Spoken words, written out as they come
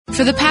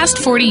For the past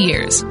 40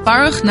 years,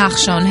 Baruch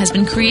Nachshon has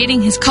been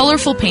creating his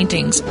colorful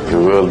paintings. The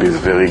world is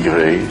very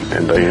gray,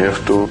 and I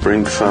have to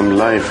bring some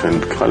life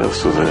and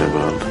colors to the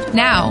world.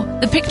 Now,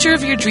 the picture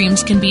of your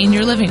dreams can be in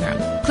your living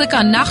room. Click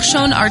on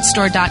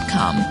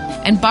NachshonArtStore.com,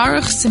 and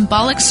Baruch's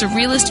symbolic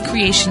surrealist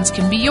creations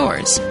can be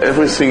yours.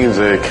 Everything in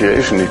the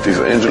creation, it is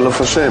angel of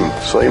Hashem.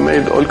 So I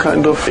made all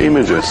kind of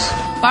images.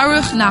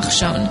 Baruch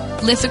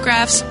Nachshon,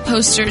 lithographs,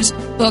 posters,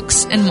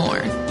 books, and more.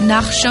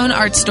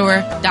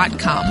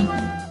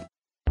 NachshonArtStore.com.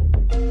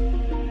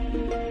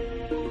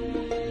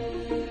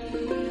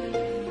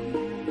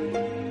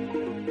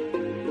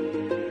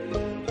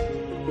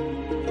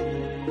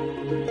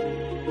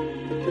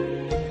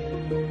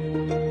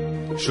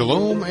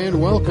 Shalom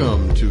and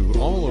welcome to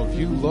all of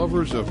you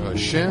lovers of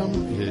Hashem,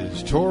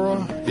 His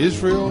Torah,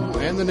 Israel,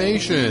 and the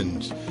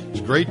nations. It's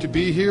great to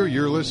be here.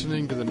 You're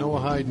listening to the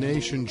Noahide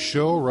Nation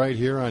show right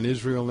here on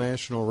Israel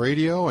National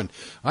Radio, and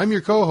I'm your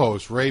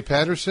co-host, Ray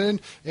Patterson,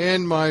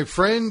 and my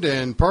friend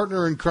and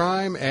partner in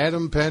crime,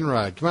 Adam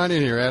Penrod. Come on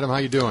in here, Adam. How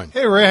you doing?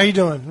 Hey, Ray. How you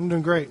doing? I'm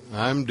doing great.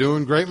 I'm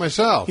doing great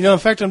myself. You know, in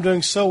fact, I'm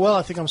doing so well,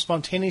 I think I'm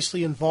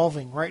spontaneously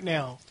evolving right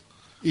now.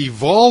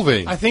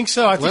 Evolving? I think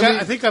so. I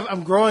think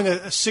I'm growing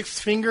a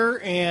sixth finger,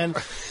 and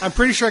I'm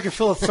pretty sure I can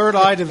feel a third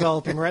eye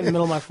developing right in the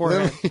middle of my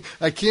forehead.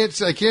 I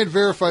can't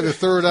verify the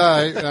third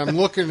eye. I'm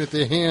looking at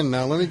the hand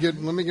now. Let me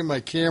get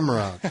my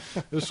camera out.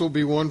 This will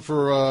be one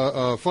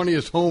for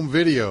funniest home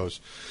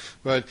videos.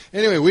 But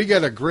anyway, we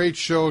got a great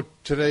show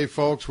today,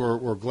 folks.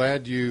 We're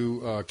glad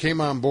you came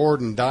on board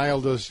and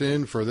dialed us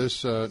in for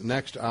this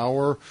next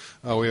hour.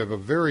 We have a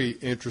very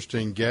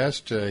interesting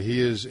guest. He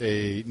is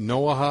a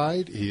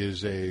Noahide. He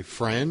is a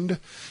friend.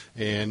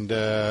 And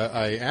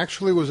I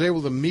actually was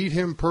able to meet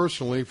him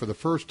personally for the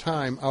first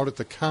time out at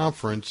the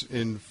conference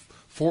in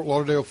Fort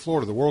Lauderdale,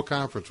 Florida, the World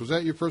Conference. Was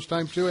that your first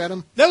time too,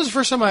 Adam? That was the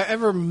first time I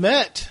ever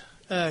met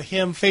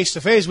him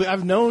face-to-face.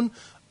 I've known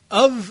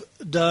of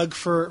Doug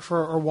for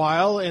a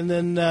while, and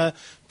then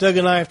Doug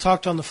and I have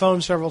talked on the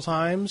phone several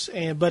times.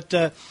 But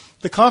the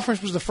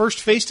conference was the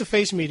first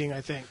face-to-face meeting,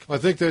 I think. I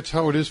think that's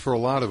how it is for a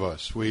lot of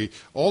us.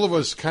 All of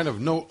us kind of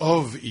know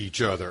of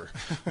each other,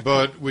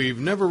 but we've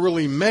never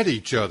really met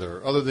each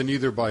other, other than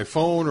either by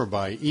phone or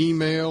by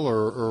email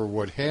or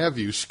what have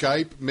you,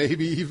 Skype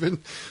maybe even.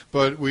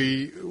 But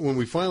when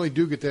we finally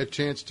do get that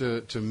chance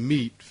to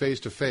meet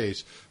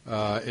face-to-face,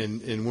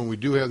 and when we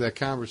do have that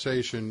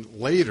conversation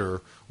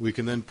later, we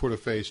can then put a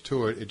face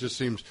to it. It just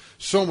seems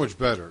so much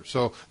better.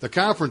 So the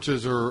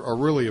conferences are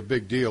really a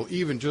big deal,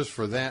 even just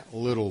for that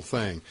little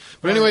thing.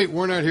 But anyway,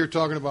 we're not here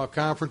talking about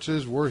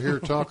conferences. We're here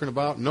talking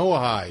about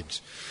Noahides.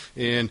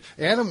 And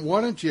Adam,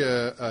 why don't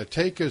you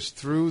take us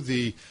through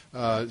the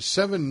 7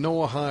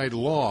 Noahide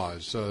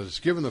laws?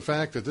 Given the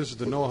fact that this is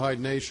the Noahide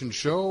Nation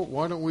show,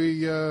 why don't we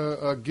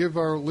give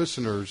our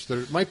listeners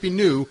that might be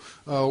new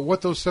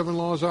what those 7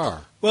 laws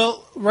are?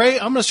 Well, Ray,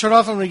 I'm going to start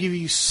off. I'm going to give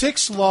you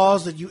 6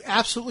 laws that you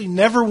absolutely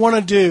never want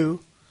to do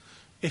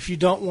if you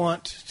don't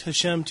want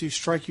Hashem to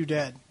strike you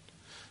dead.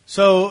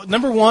 So,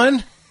 number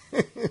 1,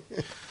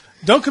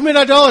 don't commit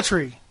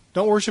idolatry.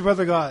 Don't worship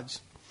other gods.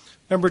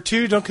 Number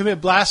 2, don't commit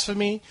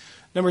blasphemy.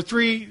 Number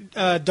 3,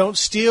 don't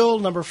steal.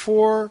 Number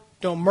 4,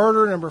 don't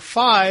murder. Number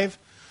 5,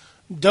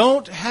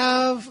 don't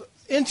have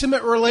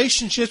intimate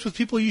relationships with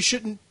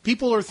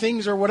people or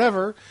things or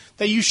whatever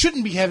that you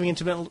shouldn't be having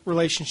intimate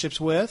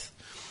relationships with.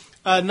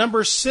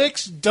 Number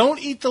 6, don't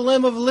eat the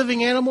limb of a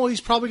living animal.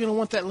 He's probably going to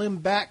want that limb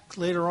back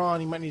later on.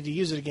 He might need to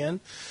use it again.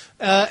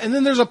 And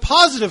then there's a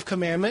positive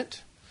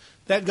commandment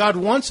that God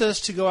wants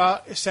us to go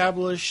out,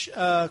 establish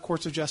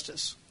courts of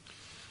justice.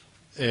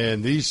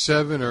 And these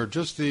 7 are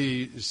just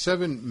the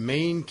 7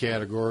 main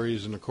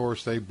categories, and of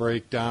course they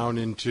break down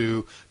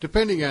into,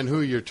 depending on who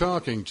you're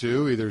talking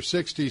to, either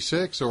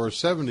 66 or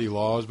 70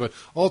 laws, but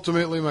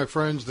ultimately, my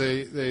friends,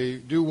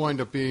 they do wind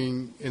up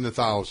being in the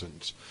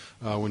thousands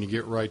when you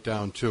get right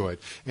down to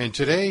it. And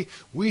today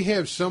we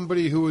have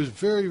somebody who is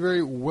very,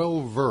 very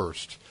well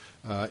versed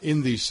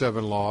in these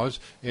 7 laws,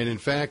 and in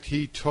fact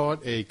he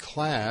taught a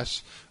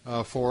class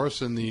for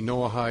us in the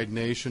Noahide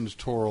Nation's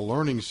Torah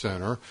Learning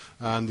Center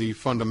on the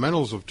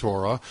fundamentals of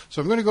Torah.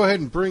 So I'm going to go ahead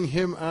and bring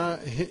him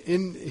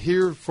in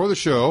here for the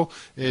show.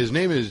 His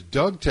name is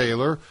Doug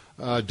Taylor.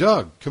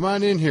 Doug, come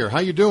on in here.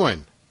 How you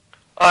doing?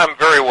 I'm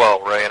very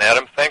well, Ray and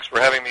Adam. Thanks for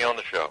having me on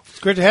the show. It's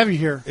great to have you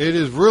here. It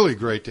is really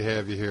great to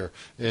have you here.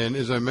 And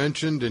as I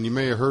mentioned, and you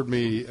may have heard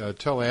me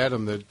tell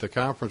Adam that the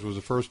conference was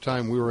the first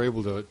time we were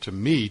able to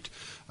meet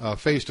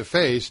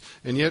face-to-face,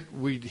 and yet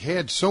we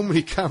had so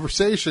many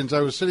conversations. I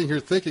was sitting here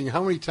thinking,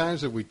 how many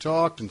times have we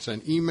talked and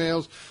sent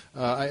emails?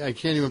 I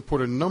can't even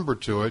put a number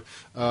to it.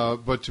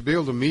 But to be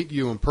able to meet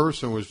you in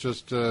person was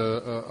just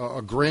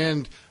a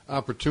grand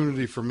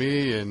opportunity for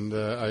me, and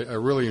I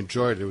really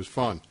enjoyed it. It was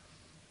fun.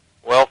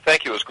 Well,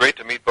 thank you. It was great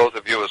to meet both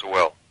of you as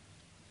well.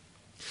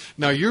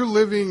 Now, you're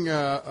living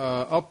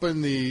up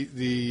in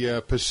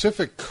the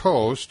Pacific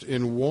Coast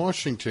in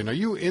Washington. Are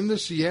you in the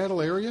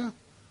Seattle area?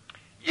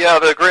 Yeah,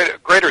 the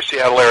greater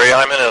Seattle area.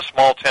 I'm in a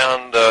small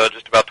town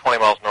just about 20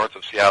 miles north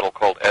of Seattle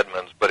called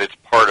Edmonds, but it's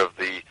part of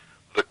the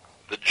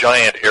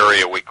giant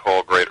area we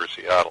call Greater Seattle.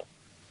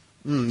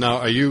 Now,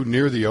 are you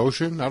near the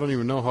ocean? I don't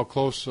even know how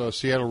close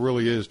Seattle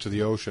really is to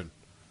the ocean.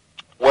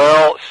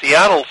 Well,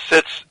 Seattle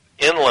sits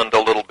inland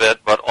a little bit,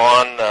 but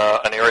on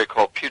an area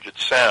called Puget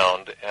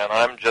Sound, and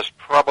I'm just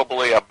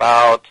probably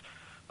about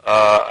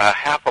a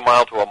half a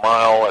mile to a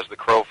mile as the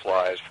crow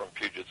flies from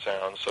Puget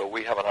Sound, so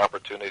we have an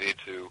opportunity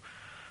to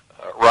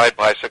ride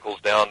bicycles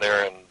down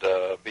there and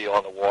be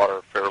on the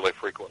water fairly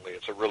frequently.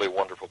 It's a really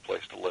wonderful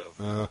place to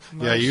live.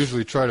 Yeah, I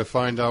usually try to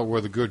find out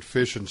where the good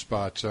fishing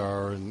spots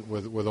are, and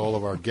with all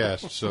of our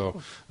guests.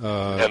 So,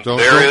 and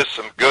there is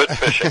some good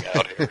fishing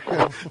out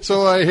here.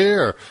 So I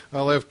hear.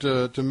 I'll have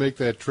to make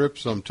that trip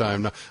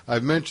sometime. Now,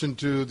 I've mentioned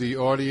to the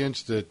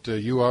audience that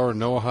you are a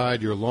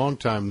Noahide. You're a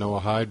longtime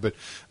Noahide, but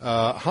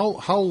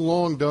how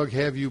long, Doug,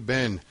 have you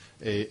been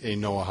a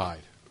Noahide?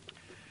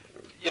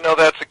 You know,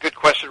 that's a good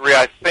question, Ray.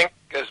 I think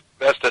as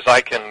best as I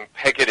can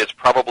peg it, it's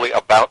probably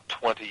about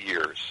 20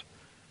 years.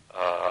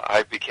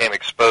 I became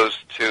exposed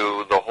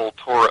to the whole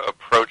Torah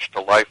approach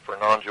to life for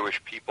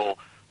non-Jewish people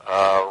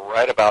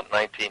right about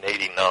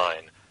 1989,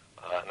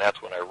 and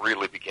that's when I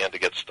really began to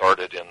get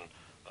started in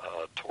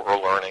Torah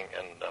learning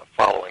and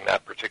following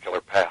that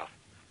particular path.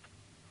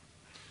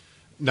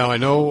 Now, I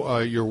know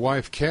your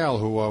wife, Cal,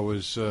 who it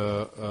was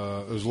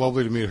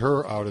lovely to meet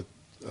her out at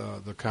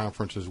the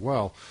conference as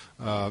well.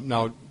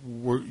 Now,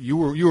 you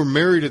were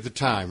married at the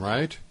time,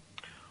 right?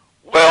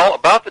 Well,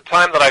 about the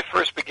time that I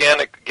first began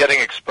getting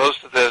exposed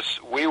to this,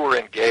 we were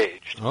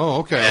engaged. Oh,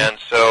 okay. And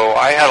so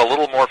I had a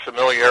little more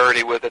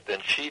familiarity with it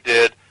than she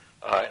did,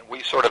 and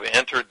we sort of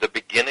entered the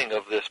beginning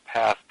of this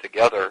path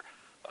together,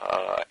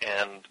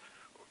 and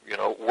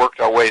worked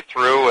our way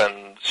through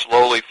and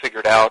slowly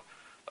figured out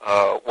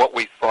what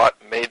we thought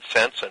made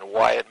sense and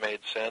why it made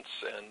sense,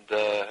 and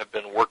have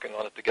been working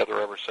on it together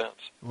ever since.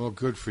 Well,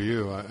 good for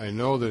you. I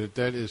know that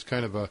is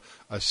kind of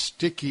a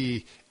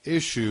sticky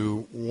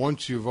issue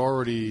once you've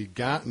already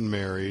gotten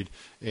married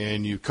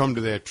and you come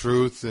to that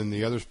truth and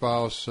the other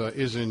spouse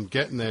isn't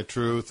getting that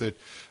truth. It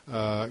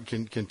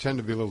can tend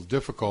to be a little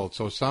difficult.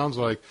 So it sounds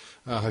like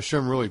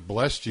Hashem really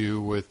blessed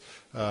you with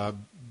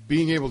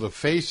being able to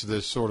face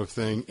this sort of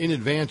thing in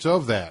advance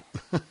of that.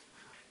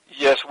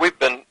 Yes, we've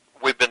been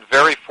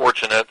very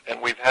fortunate,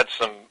 and we've had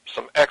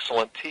some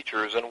excellent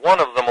teachers. And one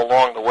of them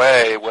along the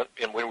way, when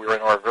we were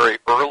in our very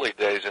early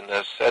days in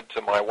this, said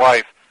to my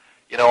wife,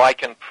 I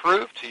can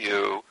prove to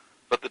you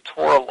that the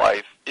Torah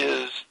life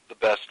is the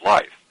best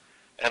life.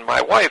 And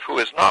my wife, who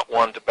is not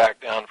one to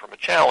back down from a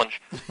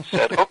challenge,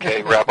 said,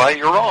 okay, Rabbi,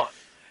 you're on.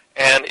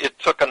 And it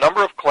took a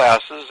number of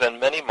classes and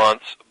many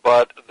months,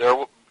 but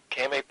there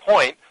came a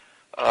point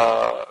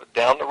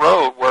down the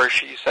road where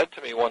she said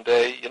to me one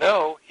day,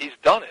 he's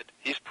done it.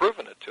 He's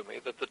proven it to me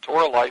that the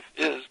Torah life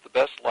is the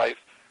best life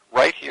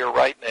right here,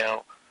 right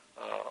now,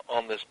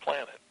 on this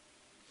planet.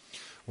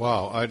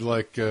 Wow, I'd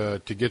like to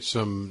get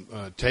some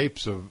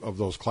tapes of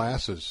those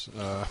classes.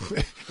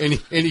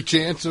 Any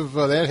chance of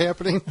that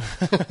happening?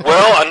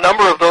 Well, a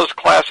number of those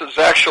classes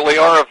actually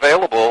are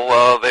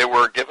available. They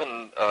were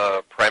given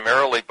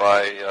primarily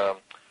by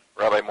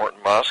Rabbi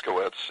Morton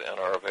Moskowitz and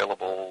are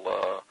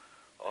available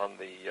on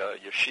the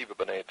Yeshiva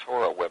B'nai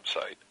Torah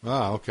website.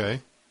 Ah,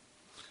 okay.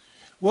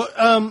 Well,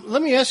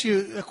 let me ask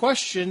you a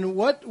question.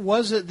 What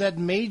was it that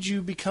made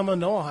you become a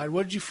Noahide?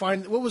 What did you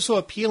find? What was so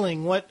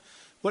appealing? What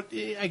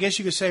I guess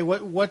you could say,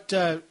 what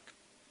clued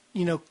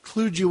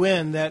you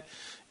in that,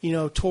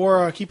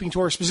 Torah, keeping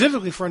Torah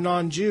specifically for a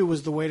non-Jew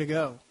was the way to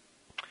go?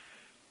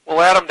 Well,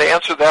 Adam, to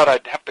answer that,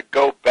 I'd have to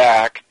go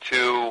back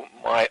to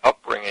my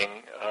upbringing.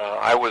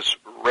 I was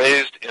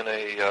raised in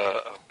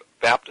a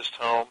Baptist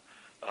home,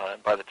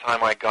 and by the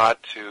time I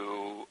got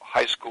to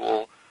high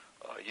school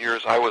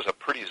years, I was a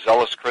pretty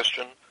zealous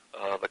Christian,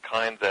 the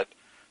kind that,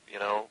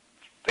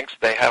 thinks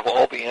they have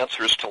all the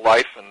answers to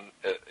life and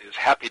is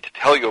happy to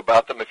tell you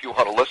about them if you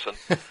want to listen.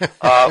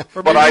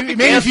 But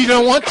maybe if you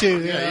don't want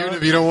to. Yeah, even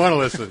if you don't want to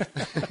listen.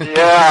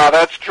 Yeah,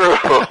 that's true.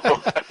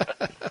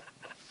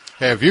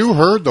 Have you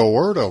heard the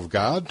word of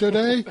God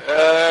today?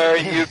 There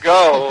you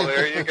go.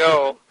 There you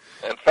go.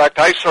 In fact,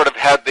 I sort of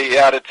had the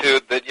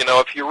attitude that,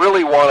 if you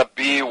really want to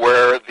be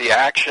where the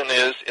action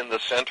is in the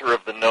center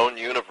of the known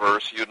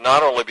universe, you'd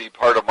not only be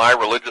part of my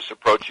religious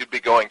approach, you'd be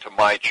going to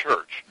my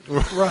church.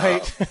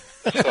 Right.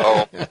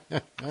 So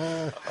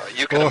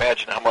you can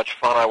imagine how much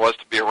fun I was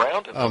to be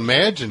around.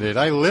 Imagine it.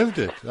 I lived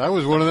it. I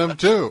was one of them,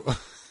 too.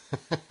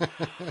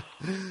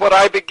 But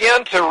I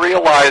began to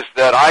realize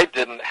that I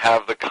didn't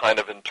have the kind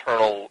of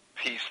internal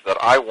peace that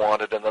I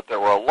wanted, and that there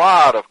were a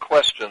lot of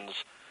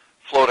questions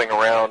floating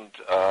around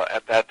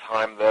at that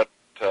time that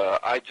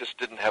I just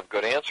didn't have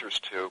good answers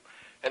to.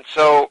 And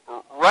so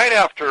right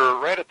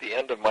at the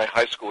end of my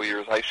high school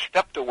years, I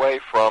stepped away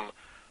from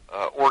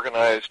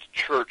organized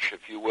church,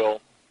 if you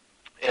will,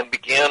 and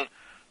began,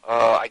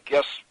 I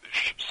guess,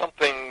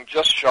 something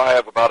just shy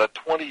of about a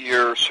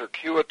 20-year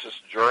circuitous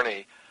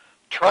journey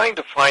trying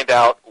to find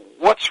out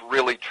what's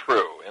really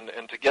true.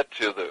 And to get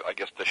to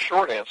the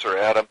short answer,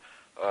 Adam,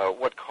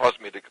 what caused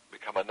me to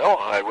become a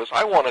Noahide was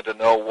I wanted to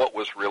know what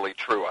was really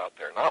true out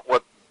there, not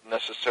what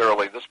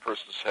necessarily this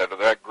person said or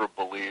that group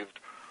believed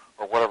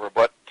or whatever,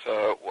 but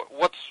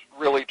what's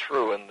really true.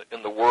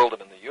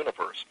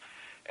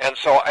 And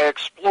so I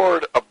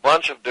explored a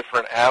bunch of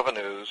different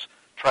avenues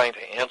trying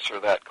to answer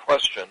that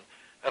question.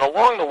 And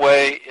along the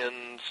way,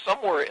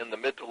 somewhere in the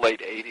mid to late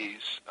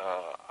 80s,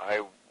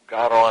 I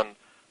got on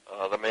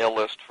the mail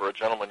list for a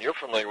gentleman you're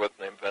familiar with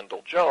named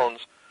Vendel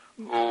Jones,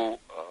 who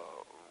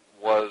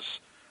was,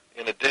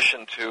 in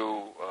addition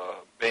to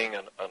being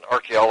an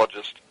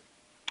archaeologist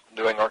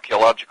doing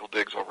archaeological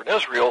digs over in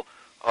Israel,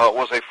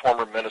 was a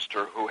former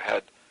minister who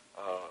had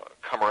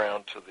come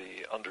around to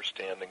the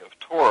understanding of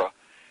Torah.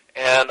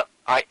 And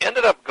I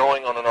ended up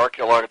going on an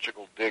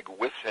archaeological dig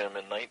with him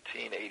in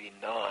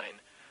 1989.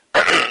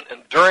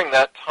 And during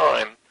that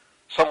time,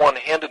 someone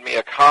handed me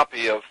a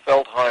copy of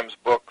Feldheim's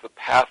book, The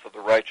Path of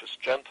the Righteous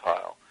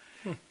Gentile.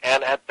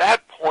 And at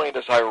that point,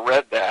 as I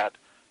read that,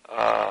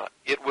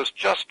 it was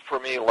just for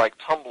me like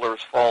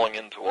tumblers falling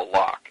into a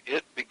lock.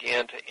 It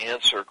began to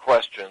answer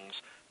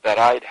questions that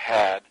I'd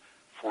had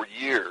for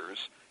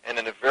years, and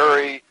in a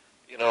very,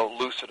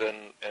 lucid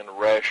and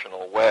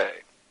rational way.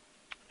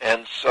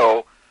 And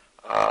so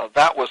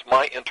that was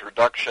my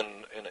introduction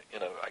in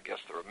I guess,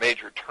 a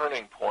major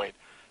turning point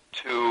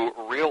to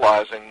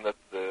realizing that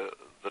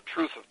the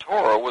truth of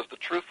Torah was the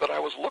truth that I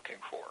was looking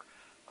for.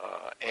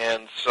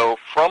 And so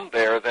from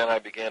there, then I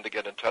began to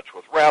get in touch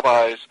with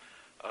rabbis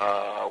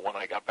when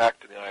I got back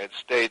to the United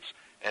States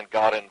and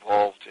got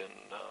involved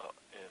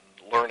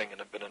in learning and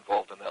have been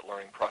involved in that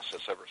learning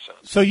process ever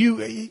since. So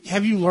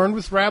have you learned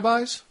with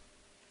rabbis?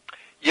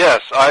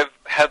 Yes, I've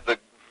had the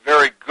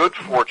very good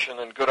fortune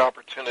and good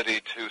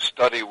opportunity to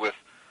study with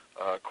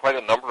quite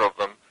a number of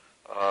them.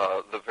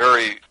 The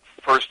very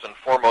first and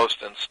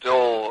foremost, and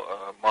still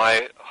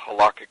my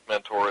halakhic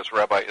mentor, is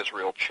Rabbi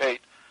Israel Chait,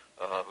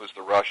 who's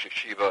the Rosh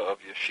Yeshiva of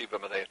Yeshiva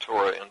B'nai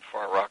Torah in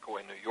Far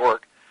Rockaway, New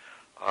York.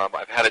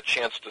 I've had a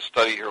chance to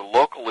study here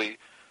locally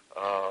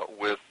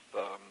with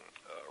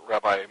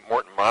Rabbi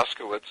Morton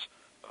Moskowitz,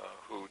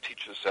 who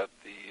teaches at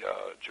the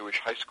Jewish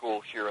high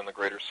school here in the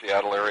greater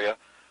Seattle area,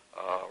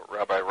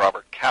 Rabbi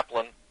Robert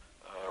Kaplan,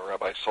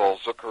 Rabbi Saul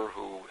Zucker,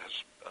 who has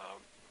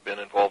been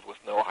involved with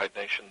Noahide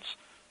Nations,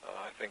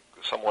 I think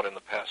somewhat in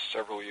the past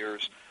several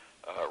years,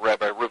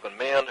 Rabbi Reuben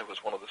Mann, who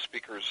was one of the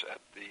speakers at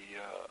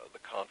the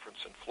conference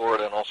in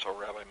Florida, and also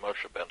Rabbi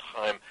Moshe Ben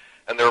Chaim.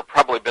 And there have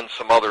probably been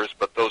some others,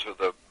 but those are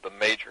the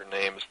major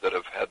names that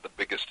have had the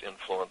biggest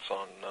influence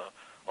on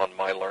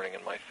my learning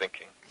and my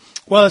thinking.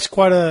 Well, it's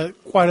quite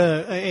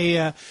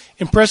a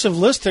impressive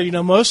list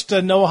there. Most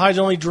Noahides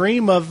only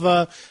dream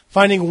of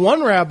finding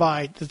one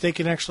rabbi that they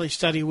can actually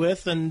study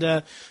with,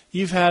 and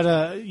you've had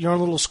your own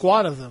little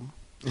squad of them.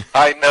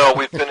 I know.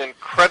 We've been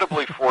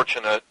incredibly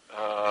fortunate.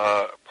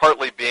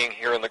 Partly being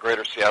here in the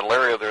greater Seattle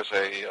area, there's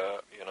a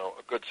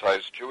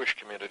good-sized Jewish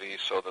community,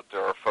 so that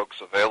there are folks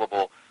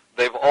available.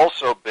 They've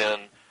also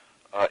been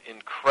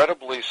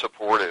incredibly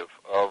supportive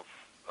of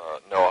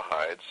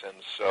Noahides, and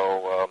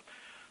so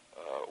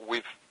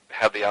we've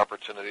had the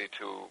opportunity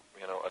to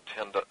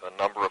attend a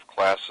number of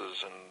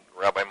classes, and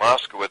Rabbi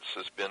Moskowitz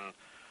has been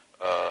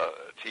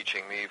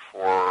teaching me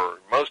for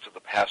most of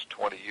the past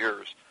 20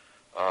 years,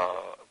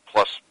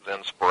 plus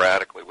then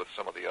sporadically with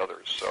some of the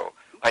others. So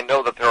I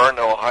know that there are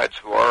Noahides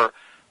who are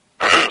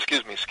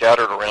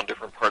scattered around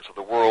different parts of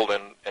the world,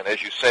 and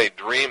as you say,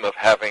 dream of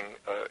having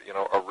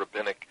a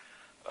rabbinic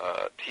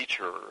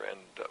teacher.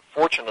 And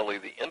fortunately,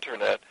 the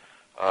internet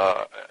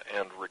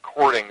and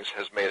recordings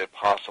has made it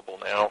possible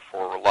now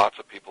for lots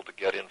of people to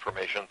get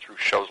information through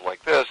shows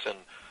like this and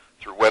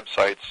through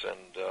websites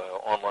and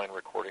online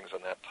recordings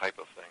and that type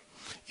of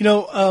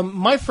thing.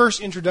 My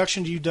first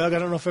introduction to you, Doug, I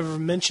don't know if I've ever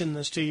mentioned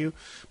this to you.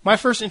 My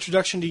first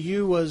introduction to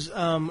you was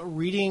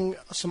reading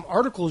some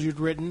articles you'd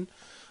written.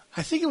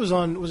 I think it was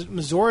it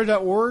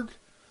Missouri.org?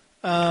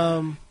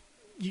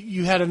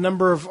 You had a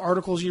number of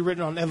articles you'd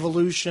written on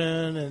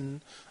evolution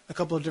and a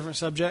couple of different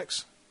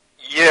subjects.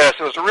 Yes,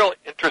 it was a real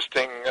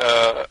interesting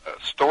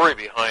story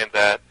behind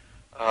that.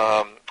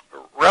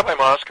 Rabbi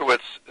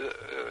Moskowitz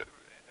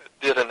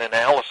did an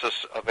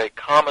analysis of a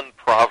common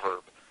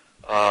proverb.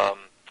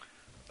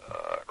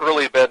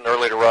 Early to bed and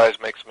early to rise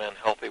makes men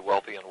healthy,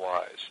 wealthy, and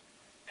wise.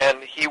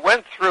 And he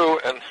went through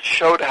and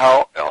showed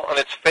how, on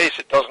its face,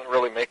 it doesn't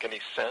really make any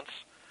sense,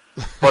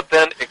 but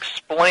then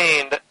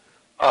explained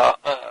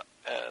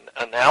an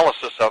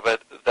analysis of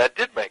it that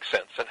did make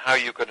sense and how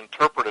you could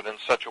interpret it in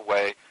such a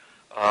way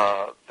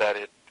that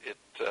it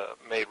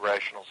made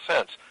rational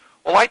sense.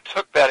 Well, I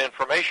took that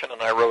information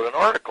and I wrote an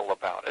article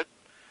about it,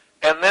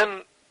 and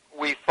then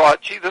we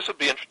thought, gee, this would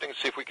be interesting to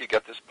see if we could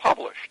get this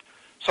published.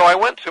 So I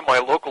went to my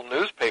local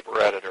newspaper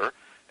editor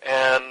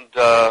and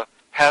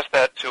passed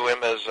that to him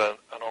as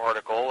an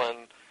article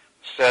and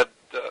sat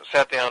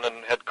down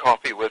and had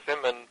coffee with him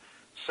and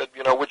said,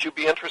 would you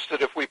be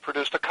interested if we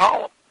produced a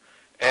column?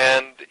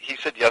 And he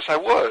said, yes, I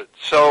would.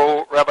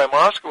 So Rabbi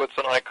Moskowitz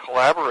and I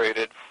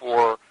collaborated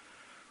for,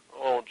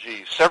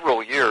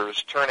 several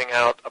years, turning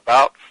out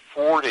about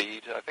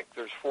 40, I think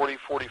there's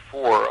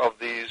 44 of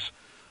these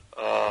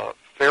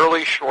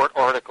fairly short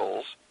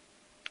articles,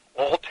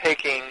 all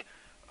taking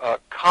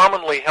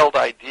commonly held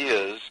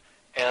ideas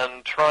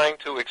and trying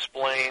to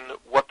explain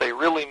what they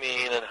really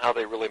mean and how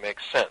they really make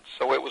sense.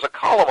 So it was a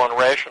column on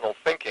rational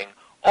thinking,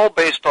 all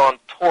based on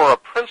Torah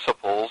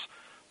principles,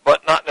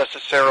 but not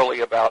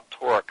necessarily about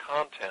Torah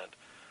content.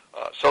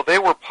 So they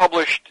were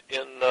published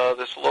in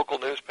this local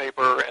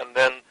newspaper, and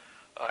then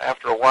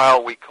after a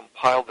while we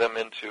compiled them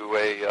into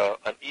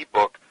an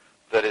e-book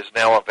that is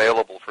now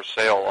available for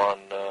sale on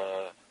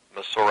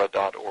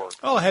Masora.org.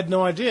 Oh, I had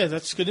no idea.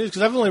 That's good news,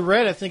 because I've only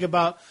read, I think,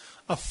 about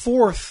a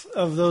fourth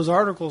of those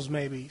articles,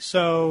 maybe.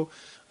 So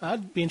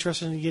I'd be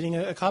interested in getting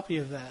a copy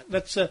of that.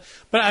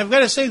 But I've got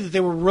to say that they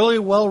were really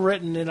well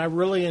written, and I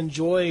really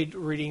enjoyed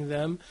reading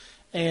them.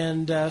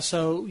 And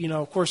so,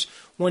 of course,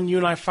 when you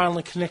and I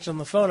finally connected on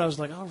the phone, I was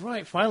like, all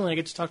right, finally I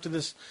get to talk to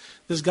this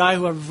guy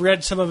who I've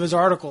read some of his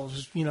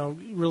articles,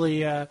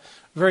 really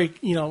very,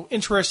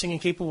 interesting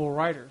and capable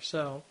writer.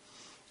 So,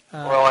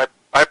 well,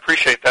 I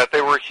appreciate that.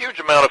 They were a huge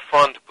amount of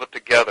fun to put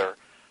together.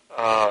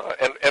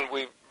 And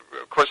we,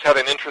 of course, had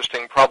an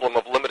interesting problem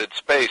of limited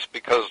space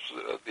because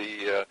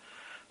the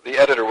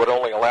editor would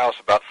only allow us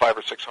about 500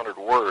 or 600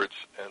 words.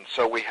 And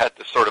so we had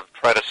to sort of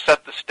try to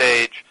set the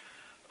stage,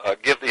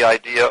 give the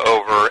idea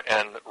over,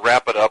 and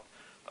wrap it up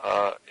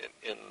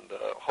in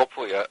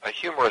hopefully a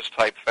humorous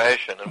type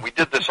fashion. And we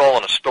did this all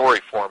in a story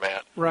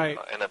format, right,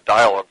 in a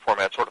dialogue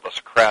format, sort of a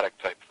Socratic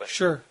type thing.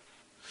 Sure.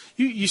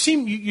 You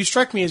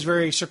strike me as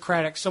very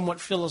Socratic, somewhat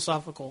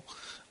philosophical.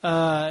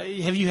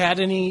 Have you had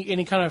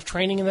any kind of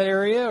training in that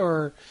area,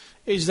 or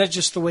is that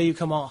just the way you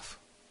come off?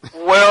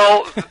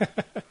 Well,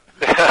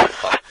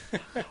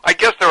 I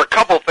guess there are a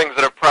couple of things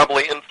that have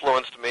probably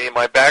influenced me.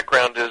 My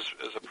background is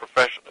a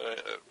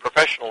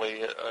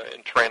professionally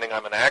in training.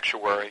 I'm an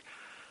actuary,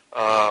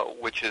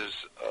 which is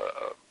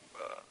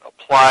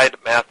applied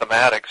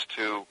mathematics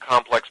to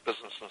complex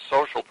business and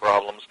social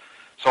problems.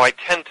 So I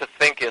tend to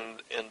think in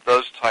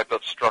those type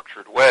of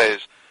structured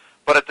ways.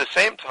 But at the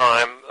same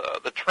time,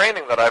 the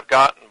training that I've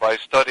gotten by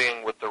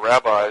studying with the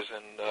rabbis,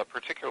 and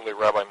particularly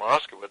Rabbi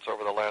Moskowitz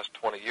over the last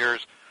 20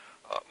 years,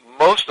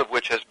 most of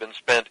which has been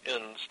spent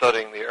in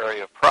studying the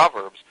area of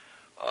Proverbs,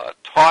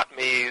 taught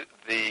me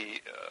the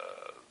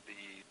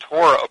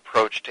Torah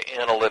approach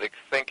to analytic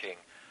thinking,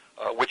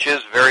 which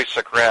is very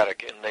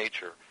Socratic in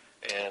nature.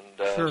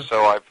 And Sure.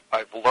 so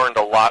I've learned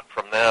a lot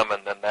from them,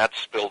 and then that's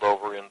spilled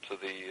over into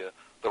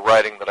the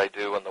writing that I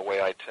do and the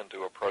way I tend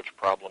to approach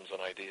problems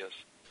and ideas.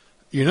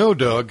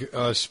 Doug,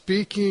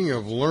 speaking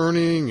of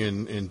learning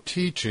and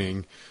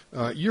teaching,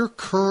 you're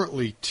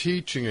currently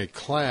teaching a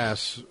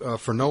class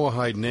for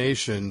Noahide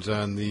Nations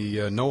on the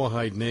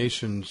Noahide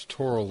Nations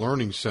Torah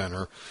Learning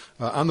Center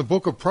on the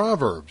Book of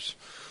Proverbs.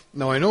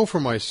 Now, I know for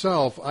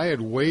myself, I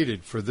had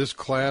waited for this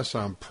class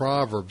on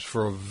Proverbs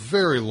for a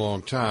very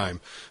long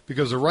time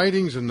because the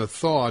writings and the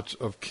thoughts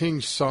of King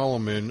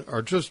Solomon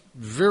are just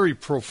very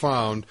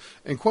profound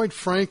and, quite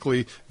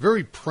frankly,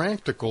 very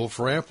practical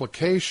for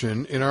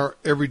application in our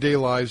everyday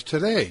lives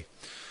today.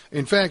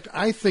 In fact,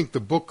 I think the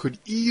book could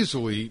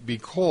easily be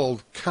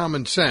called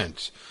Common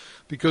Sense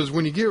because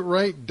when you get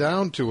right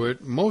down to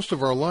it, most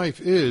of our life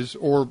is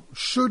or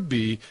should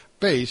be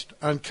based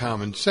on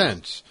common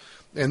sense.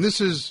 And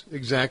this is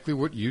exactly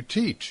what you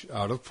teach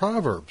out of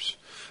Proverbs.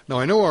 Now,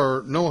 I know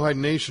our Noahide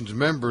Nations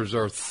members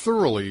are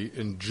thoroughly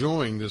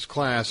enjoying this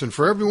class, and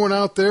for everyone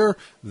out there,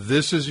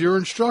 this is your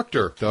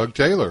instructor, Doug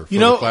Taylor, for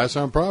the class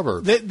on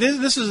Proverbs.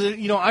 This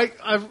is,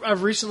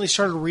 I've recently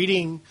started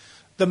reading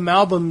the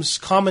Malbim's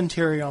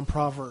commentary on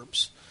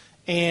Proverbs,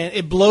 and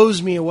it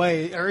blows me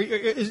away.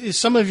 Is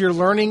some of your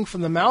learning from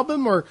the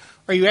Malbim, or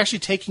are you actually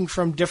taking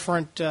from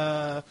different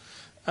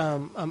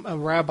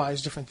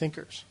rabbis, different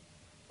thinkers?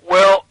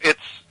 Well, it's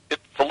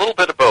a little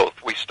bit of both.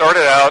 We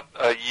started out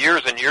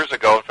years and years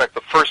ago. In fact,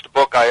 the first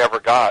book I ever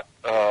got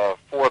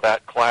for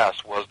that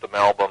class was the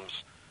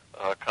Malbim's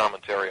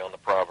commentary on the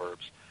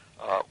Proverbs.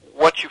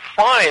 What you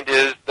find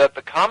is that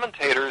the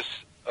commentators,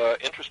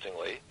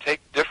 interestingly, take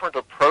different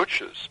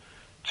approaches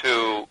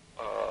to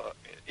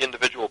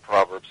individual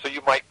Proverbs. So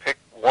you might pick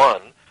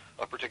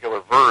a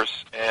particular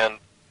verse, and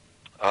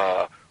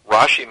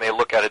Rashi may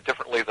look at it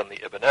differently than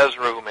the Ibn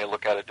Ezra, who may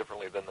look at it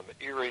differently than the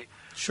Meiri,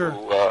 Sure.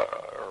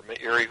 or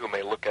Meiri, who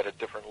may look at it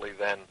differently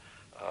than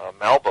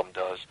Malbim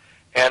does.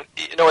 And,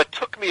 it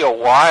took me a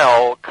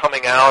while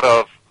coming out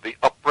of the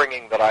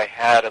upbringing that I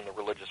had and the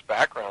religious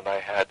background I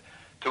had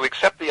to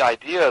accept the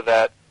idea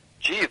that,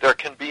 there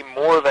can be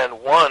more than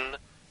one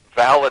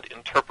valid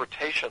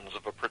interpretations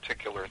of a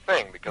particular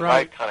thing, because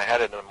Right. I kind of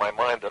had it in my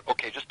mind that,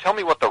 okay, just tell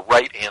me what the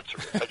right answer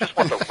is. I just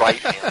want the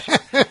right answer.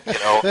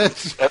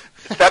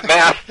 It's that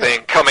math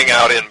thing coming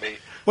out in me.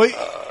 Well,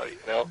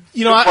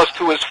 2 plus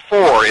 2 is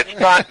 4. It's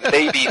not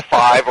maybe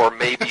 5 or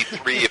maybe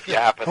 3 if you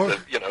happen to,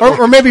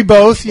 or maybe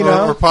both,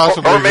 or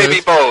possibly or maybe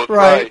this. both,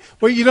 right?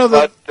 Well,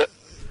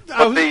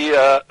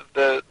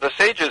 the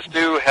sages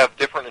do have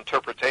different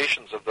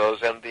interpretations of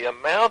those, and the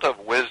amount of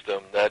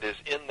wisdom that is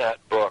in that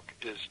book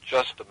is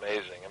just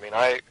amazing. I mean,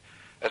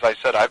 as I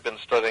said, I've been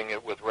studying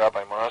it with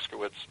Rabbi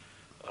Moskowitz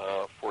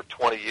for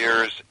 20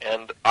 years,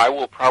 and I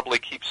will probably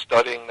keep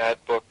studying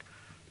that book.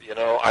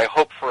 I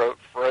hope for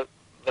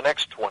the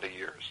next 20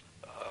 years.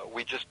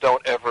 we just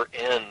don't ever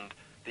end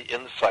the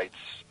insights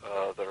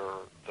that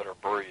are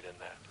buried in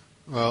that.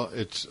 Well,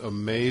 it's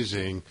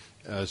amazing,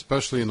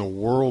 especially in the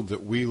world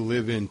that we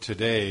live in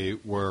today,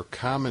 where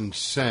common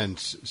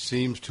sense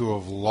seems to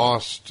have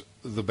lost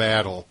the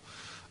battle,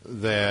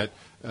 that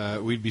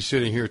we'd be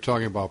sitting here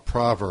talking about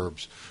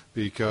Proverbs,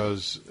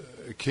 because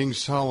King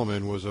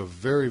Solomon was a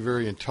very,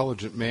 very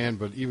intelligent man,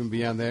 but even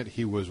beyond that,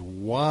 he was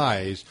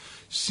wise,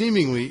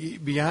 seemingly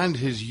beyond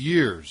his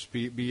years,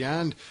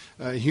 beyond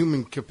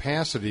human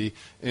capacity.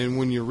 And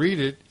when you read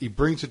it, he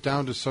brings it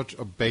down to such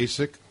a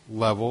basic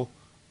level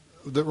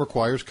that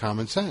requires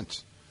common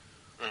sense.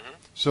 Mm-hmm.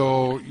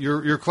 So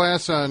your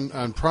class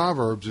on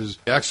Proverbs is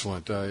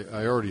excellent.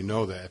 I already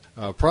know that.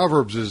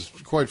 Proverbs is,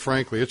 quite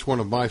frankly, it's one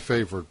of my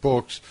favorite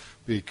books,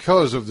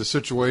 because of the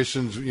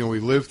situations we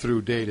live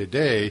through day to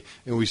day,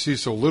 and we see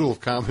so little of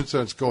common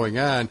sense going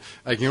on.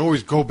 I can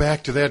always go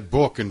back to that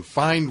book and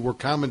find where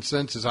common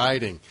sense is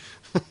hiding.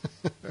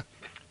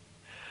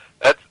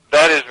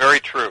 That is very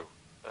true.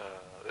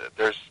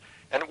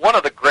 And one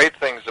of the great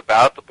things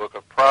about the book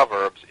of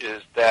Proverbs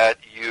is that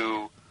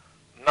you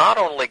not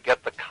only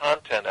get the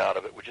content out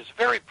of it, which is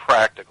very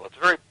practical. It's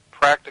very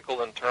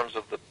practical in terms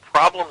of the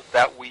problems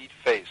that we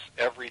face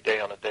every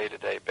day on a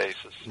day-to-day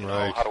basis. You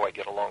know, how do I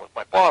get along with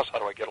my boss? How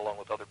do I get along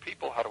with other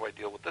people? How do I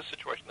deal with this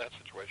situation, that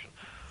situation?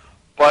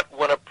 But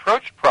when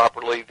approached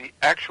properly, the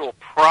actual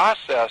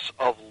process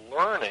of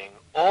learning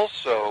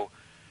also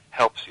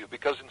helps you,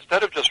 because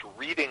instead of just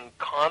reading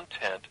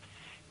content,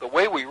 the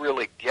way we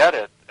really get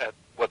it at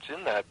what's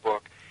in that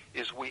book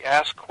is we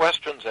ask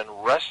questions and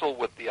wrestle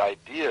with the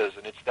ideas,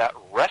 and it's that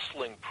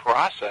wrestling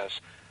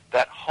process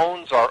that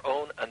hones our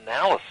own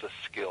analysis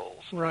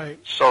skills. Right.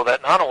 So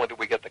that not only do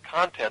we get the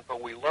content,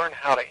 but we learn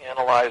how to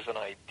analyze an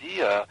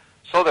idea,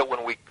 so that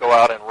when we go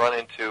out and run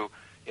into,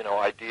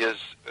 ideas,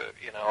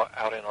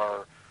 out in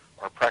our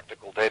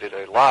practical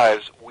day-to-day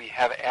lives, we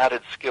have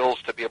added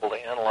skills to be able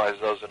to analyze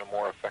those in a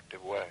more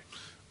effective way.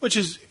 Which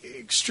is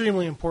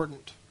extremely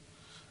important.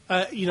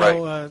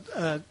 Right.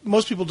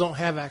 Most people don't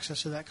have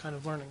access to that kind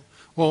of learning.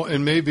 Well,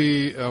 and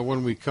maybe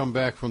when we come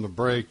back from the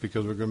break,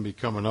 because we're going to be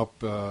coming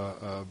up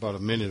about a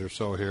minute or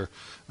so here,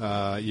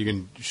 you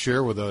can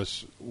share with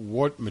us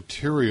what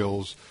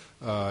materials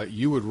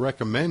you would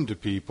recommend to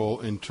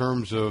people in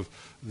terms of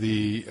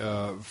the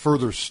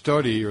further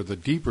study or the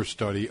deeper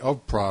study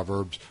of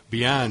Proverbs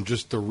beyond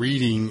just the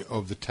reading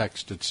of the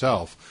text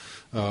itself.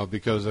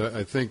 Because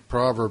I think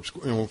Proverbs,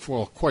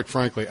 quite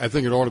frankly, I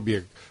think it ought to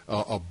be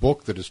a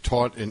book that is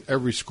taught in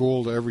every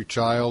school to every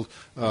child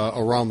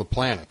around the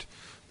planet,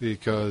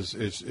 because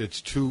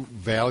it's too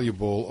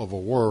valuable of a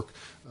work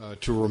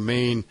to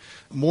remain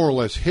more or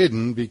less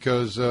hidden,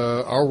 because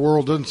our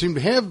world doesn't seem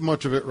to have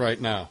much of it right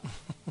now.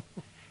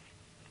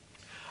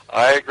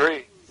 I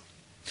agree.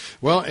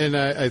 Well, and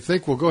I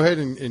think we'll go ahead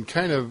and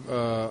kind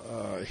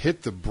of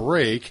hit the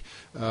break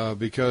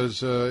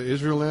because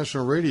Israel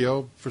National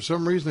Radio, for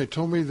some reason, they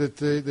told me that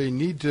they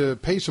need to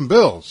pay some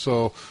bills.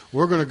 So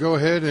we're going to go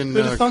ahead and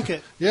thunk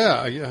it.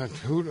 Yeah,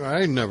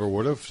 I never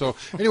would have. So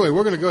anyway,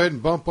 we're going to go ahead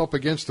and bump up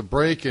against the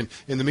break. And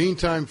in the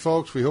meantime,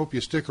 folks, we hope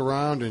you stick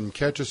around and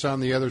catch us on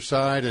the other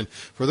side. And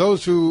for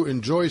those who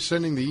enjoy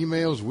sending the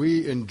emails,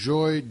 we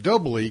enjoy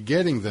doubly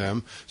getting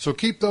them. So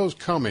keep those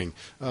coming.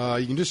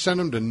 You can just send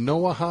them to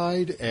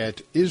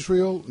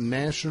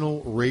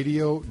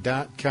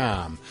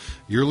noahide@israelnationalradio.com.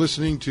 You're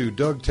listening to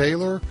Doug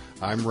Taylor.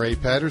 I'm Ray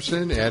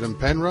Patterson, Adam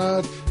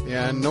Penrod,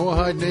 and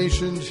Noahide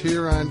Nations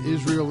here on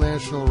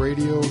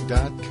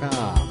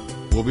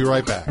israelnationalradio.com. We'll be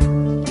right back.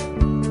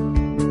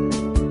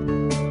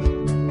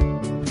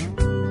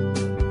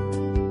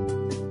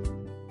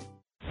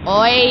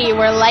 Oi,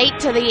 we're late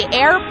to the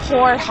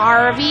airport,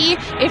 Harvey.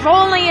 If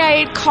only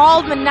I had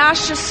called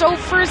Menashe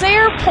Sofer's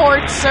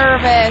airport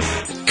service.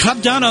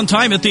 Cut down on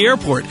time at the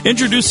airport.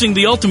 Introducing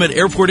the ultimate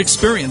airport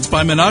experience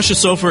by Menashe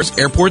Sofer's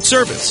Airport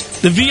Service.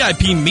 The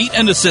VIP Meet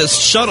and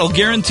Assist shuttle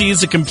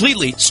guarantees a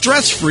completely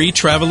stress-free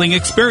traveling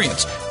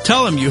experience.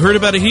 Tell them you heard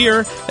about it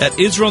here at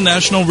Israel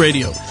National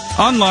Radio.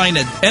 Online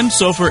at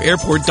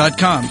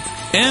msoferairport.com.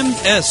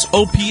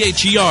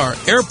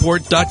 MSOPHER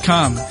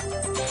airport.com.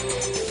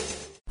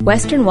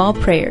 Western Wall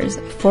Prayers,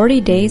 40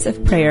 Days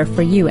of Prayer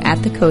for You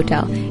at the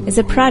Kotel, is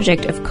a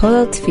project of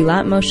Kollel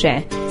Tfilat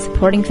Moshe,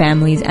 supporting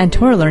families and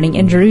Torah learning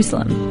in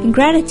Jerusalem. In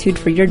gratitude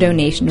for your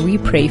donation, we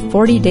pray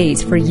 40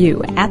 days for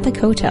you at the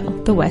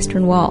Kotel, the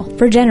Western Wall.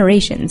 For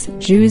generations,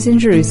 Jews in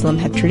Jerusalem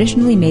have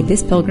traditionally made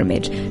this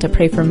pilgrimage to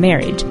pray for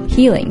marriage,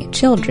 healing,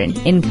 children,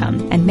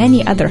 income, and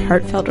many other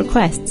heartfelt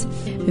requests.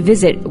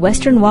 Visit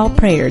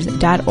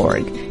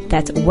westernwallprayers.org.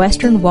 That's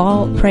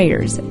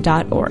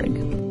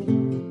westernwallprayers.org.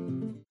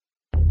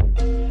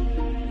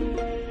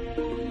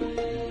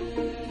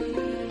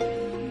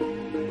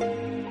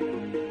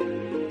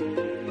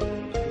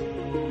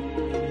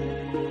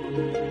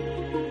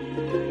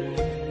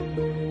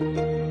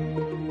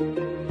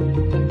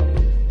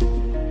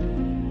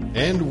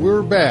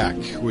 back.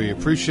 We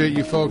appreciate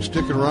you folks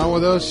sticking around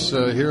with us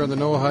here on the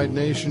Noahide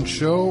Nation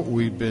show.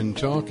 We've been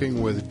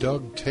talking with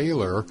Doug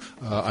Taylor,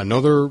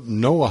 another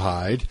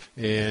Noahide,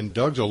 and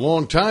Doug's a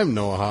long-time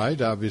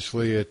Noahide,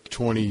 obviously at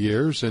 20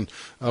 years. And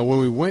when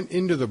we went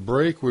into the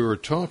break, we were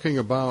talking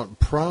about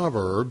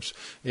Proverbs.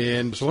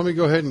 And so let me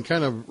go ahead and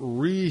kind of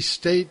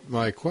restate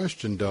my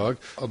question, Doug,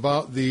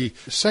 about the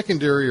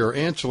secondary or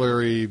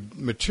ancillary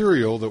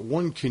material that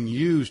one can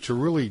use to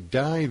really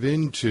dive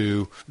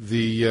into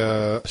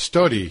the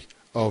study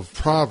of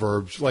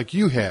Proverbs like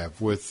you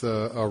have with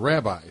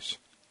rabbis.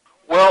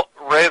 Well,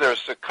 Ray,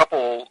 there's a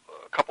couple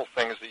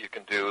things that you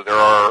can do. There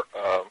are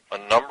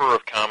a number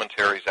of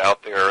commentaries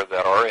out there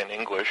that are in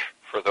English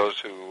for those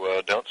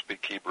who don't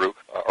speak Hebrew.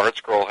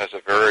 ArtScroll has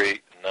a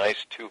very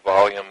nice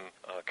 2-volume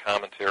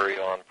commentary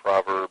on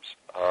Proverbs.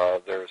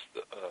 There's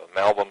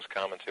Malbim's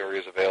commentary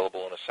is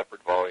available in a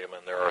separate volume,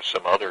 and there are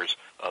some others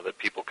that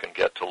people can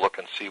get to look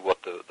and see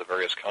what the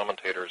various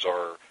commentators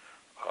are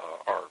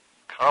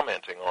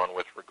commenting on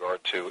with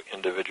regard to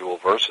individual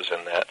verses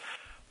in that.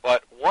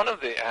 But one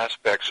of the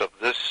aspects of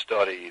this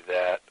study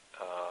that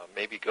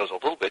maybe goes a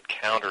little bit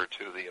counter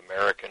to the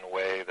American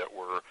way that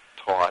we're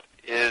taught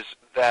is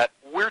that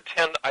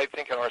I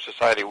think in our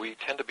society, we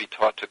tend to be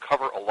taught to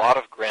cover a lot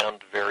of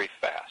ground very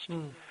fast.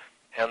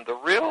 And the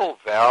real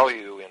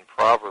value in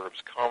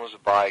Proverbs comes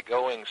by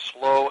going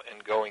slow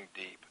and going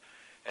deep.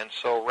 And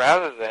so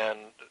rather than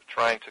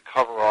trying to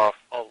cover off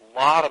a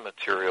lot of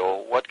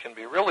material, what can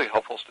be really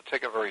helpful is to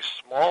take a very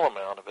small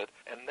amount of it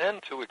and then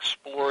to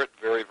explore it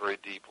very, very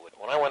deeply.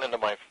 When I went into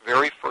my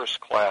very first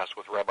class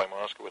with Rabbi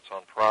Moskowitz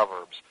on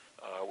Proverbs,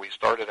 we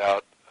started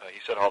out, he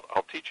said,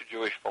 I'll teach you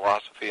Jewish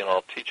philosophy and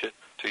I'll teach it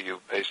to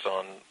you based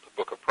on the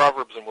book of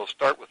Proverbs, and we'll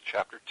start with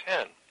chapter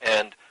 10.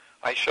 And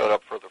I showed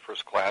up for the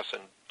first class,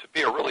 and to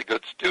be a really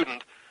good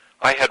student,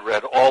 I had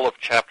read all of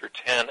chapter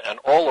 10 and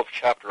all of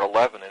chapter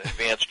 11 in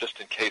advance just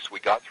in case we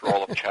got through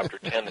all of chapter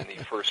 10 in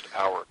the first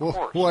hour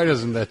course. Why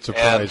doesn't that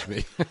surprise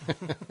me?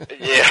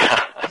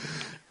 Yeah.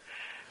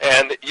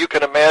 And you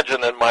can imagine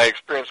that my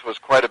experience was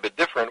quite a bit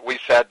different. We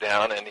sat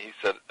down, and he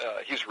said,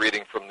 he's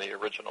reading from the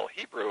original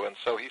Hebrew, and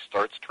so he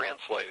starts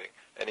translating.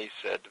 And he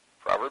said,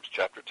 Proverbs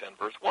chapter 10,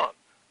 verse 1,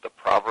 the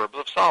Proverbs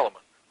of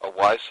Solomon. A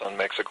wise son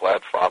makes a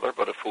glad father,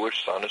 but a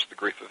foolish son is the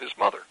grief of his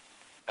mother.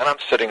 And I'm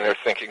sitting there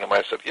thinking to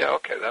myself, yeah,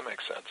 okay, that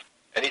makes sense.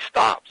 And he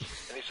stops,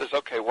 and he says,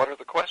 okay, what are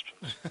the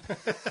questions?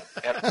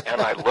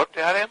 And I looked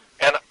at him,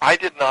 and I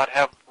did not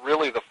have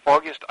really the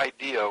foggiest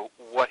idea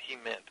what he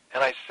meant.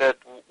 And I said,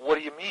 what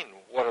do you mean,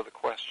 what are the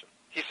questions?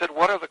 He said,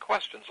 what are the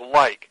questions?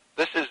 Like,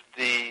 this is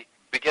the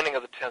beginning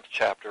of the 10th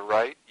chapter,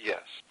 right?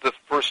 Yes. The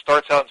verse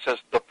starts out and says,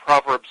 the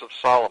Proverbs of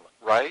Solomon,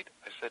 right?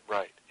 I said,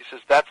 right. He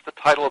says, that's the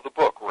title of the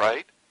book,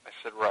 right? I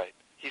said, right.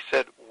 He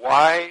said,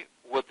 why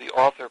would the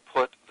author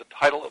put the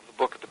title of the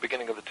book at the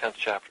beginning of the 10th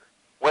chapter?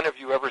 When have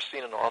you ever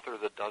seen an author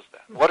that does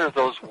that? What are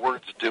those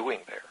words doing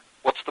there?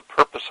 What's the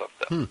purpose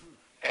of them?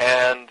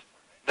 And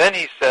then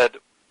he said,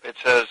 it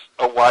says,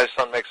 a wise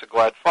son makes a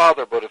glad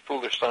father, but a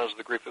foolish son is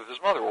the grief of his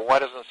mother. Well, why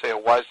doesn't it say a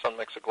wise son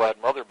makes a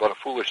glad mother, but a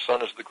foolish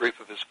son is the grief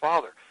of his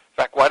father? In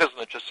fact, why doesn't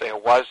it just say a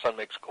wise son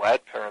makes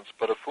glad parents,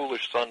 but a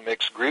foolish son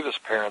makes grievous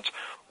parents?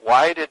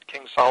 Why did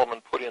King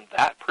Solomon put in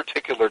that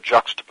particular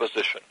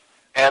juxtaposition?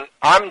 And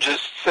I'm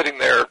just sitting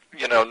there,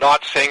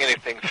 not saying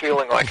anything,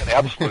 feeling like an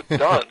absolute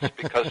dunce,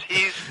 because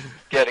he's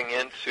getting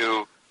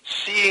into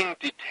seeing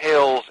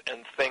details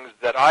and things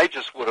that I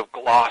just would have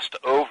glossed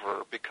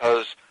over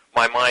because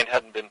my mind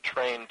hadn't been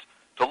trained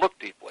to look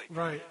deeply.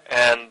 Right.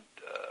 And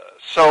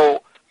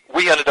so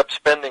we ended up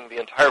spending the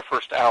entire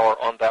first hour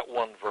on that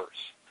one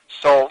verse.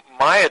 So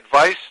my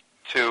advice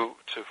to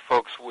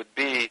folks would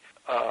be,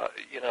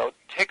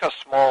 take a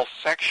small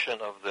section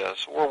of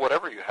this, or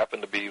whatever you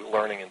happen to be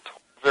learning, and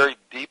very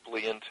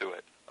deeply into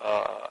it,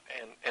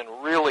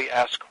 and really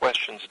ask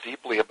questions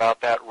deeply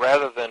about that,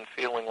 rather than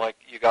feeling like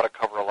you got to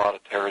cover a lot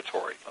of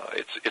territory.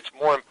 It's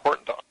more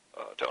important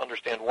to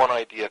understand one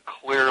idea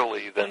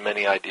clearly than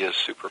many ideas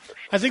superficially.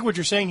 I think what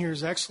you're saying here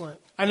is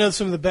excellent. I know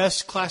some of the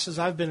best classes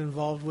I've been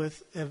involved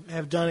with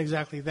have done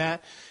exactly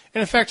that. And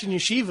in fact, in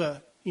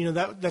yeshiva,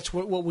 that's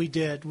what we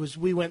did, was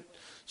we went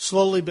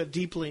slowly but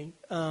deeply,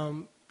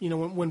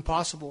 when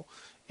possible.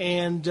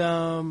 And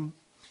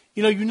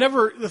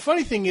the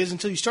funny thing is,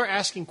 until you start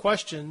asking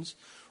questions,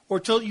 or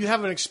until you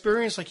have an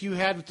experience like you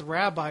had with the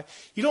rabbi,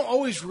 you don't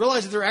always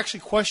realize that there are actually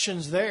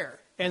questions there.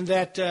 And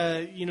that,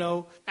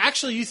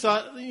 actually you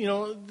thought,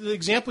 the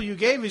example you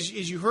gave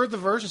is you heard the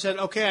verse and said,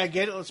 okay, I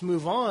get it, let's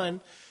move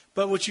on.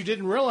 But what you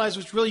didn't realize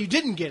was really you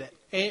didn't get it.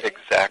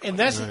 Exactly. And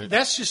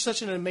that's just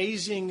such an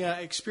amazing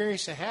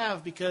experience to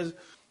have, because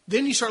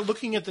then you start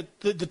looking at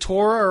the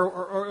Torah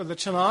or the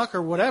Tanakh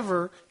or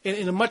whatever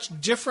in a much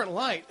different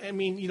light. I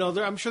mean,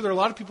 I'm sure there are a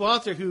lot of people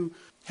out there who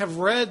have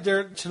read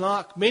their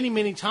Tanakh many,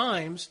 many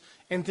times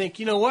and think,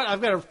 you know what,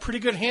 I've got a pretty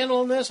good handle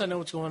on this, I know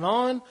what's going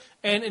on.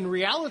 And in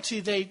reality,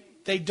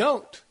 they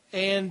don't.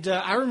 And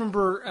I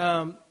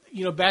remember,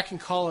 back in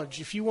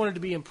college, if you wanted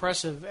to be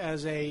impressive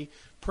as a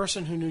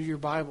person who knew your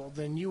Bible,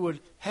 then you would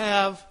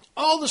have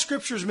all the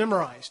scriptures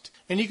memorized.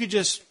 And you could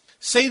just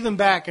say them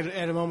back at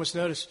a moment's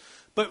notice.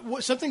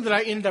 But something that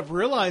I ended up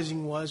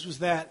realizing was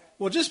that,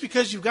 well, just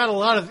because you've got a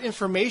lot of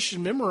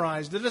information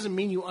memorized, that doesn't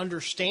mean you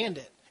understand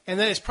it. And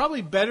that it's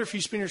probably better if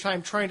you spend your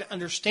time trying to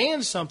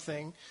understand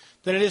something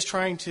than it is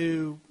trying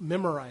to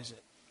memorize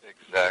it.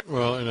 Exactly.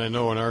 Well, and I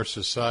know in our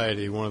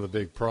society, one of the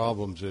big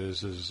problems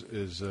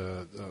is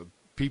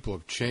people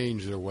have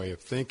changed their way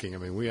of thinking. I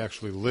mean, we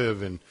actually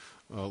live in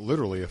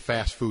literally a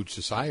fast food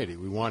society.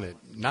 We want it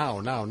now.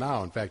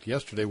 In fact,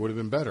 yesterday would have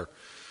been better.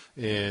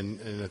 And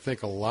I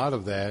think a lot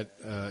of that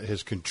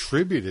has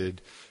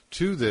contributed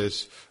to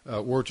this,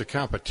 where it's a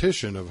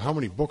competition of how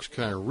many books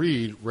can I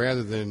read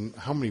rather than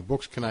how many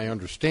books can I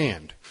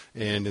understand.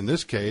 And in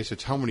this case,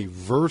 it's how many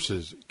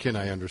verses can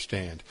I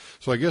understand.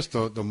 So I guess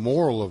the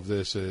moral of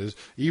this is,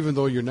 even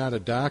though you're not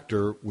a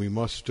doctor, we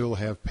must still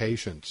have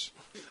patience.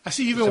 I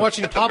see you've been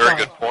watching Popeye. That's a very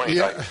good point.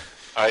 Yeah.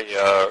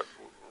 I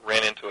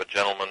ran into a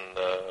gentleman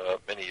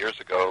many years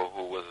ago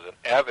who was an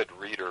avid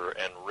reader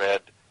and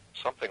read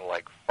something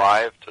like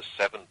 5 to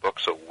 7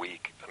 books a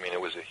week. I mean,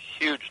 it was a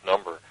huge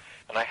number.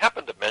 And I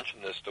happened to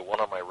mention this to one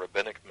of my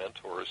rabbinic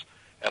mentors,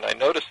 and I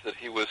noticed that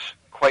he was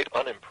quite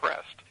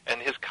unimpressed.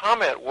 And his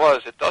comment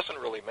was, it doesn't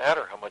really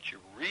matter how much you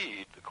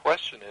read. The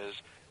question is,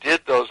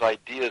 did those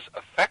ideas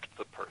affect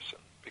the person?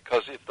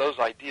 Because if those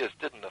ideas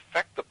didn't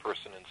affect the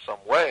person in some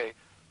way,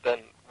 then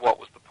what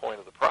was the point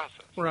of the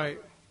process? Right.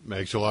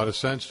 Makes a lot of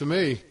sense to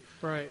me.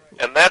 Right.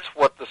 And that's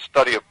what the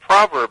study of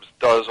Proverbs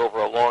does over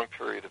a long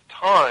period of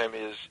time,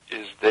 is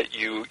that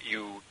you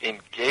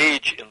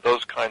engage in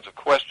those kinds of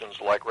questions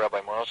like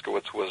Rabbi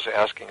Moskowitz was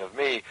asking of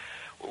me.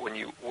 When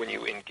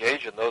you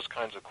engage in those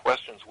kinds of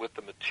questions with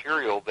the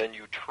material, then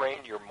you train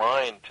your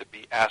mind to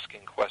be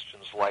asking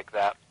questions like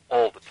that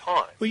all the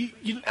time. Well,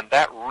 and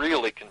that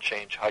really can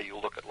change how you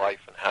look at life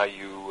and how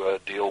you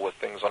deal with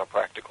things on a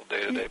practical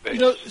day-to-day basis.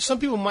 You know, some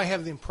people might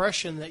have the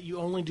impression that you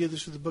only do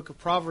this with the Book of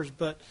Proverbs,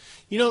 but,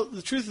 you know,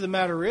 the truth of the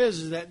matter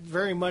is that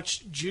very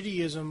much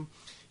Judaism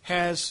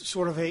has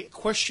sort of a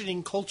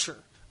questioning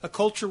culture, a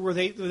culture where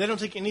they don't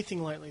take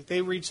anything lightly.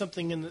 They read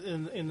something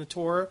in the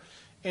Torah,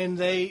 and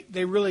they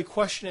really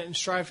question it and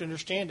strive to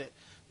understand it.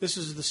 This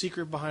is the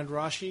secret behind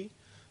Rashi.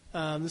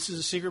 This is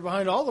the secret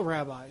behind all the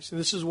rabbis. And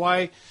this is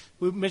why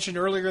we mentioned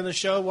earlier in the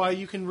show why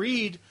you can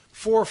read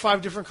 4 or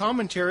 5 different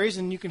commentaries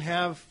and you can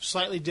have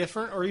slightly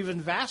different or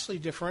even vastly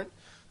different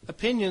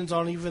opinions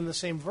on even the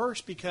same verse,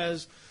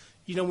 because,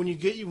 you know, when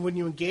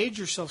you engage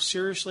yourself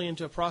seriously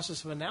into a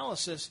process of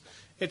analysis,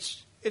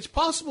 it's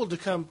possible to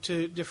come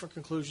to different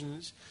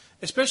conclusions,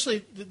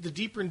 especially the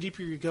deeper and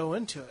deeper you go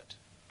into it.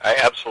 I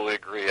absolutely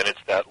agree, and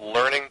it's that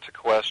learning to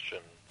question,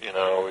 you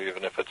know,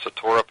 even if it's a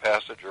Torah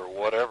passage or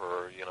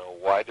whatever, you know,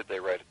 why did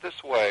they write it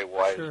this way?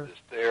 Why Sure. is this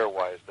there?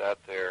 Why is that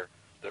there?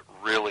 That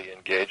really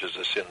engages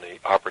us in the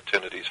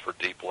opportunities for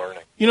deep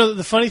learning. You know,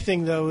 the funny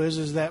thing, though,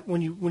 is that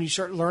when you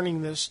start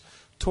learning this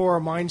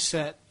Torah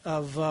mindset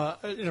of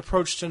an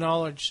approach to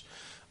knowledge,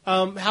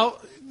 how,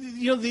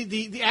 you know,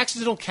 the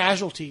accidental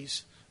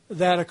casualties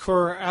that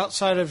occur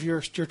outside of your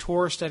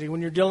Torah study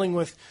when you're dealing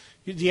with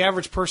the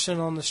average person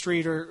on the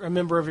street or a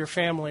member of your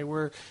family,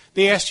 where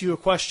they ask you a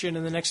question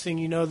and the next thing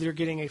you know they're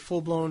getting a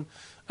full-blown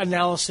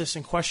analysis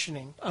and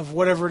questioning of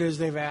whatever it is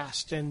they've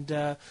asked. And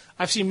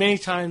I've seen many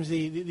times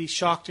the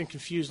shocked and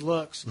confused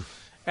looks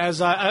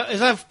as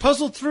I've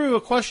puzzled through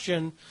a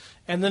question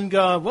and then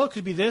go, well, it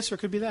could be this or it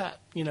could be that,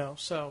 you know.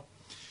 So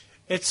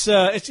it's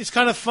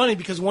kind of funny,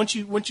 because once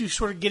you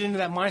sort of get into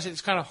that mindset,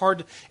 it's kind of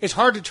hard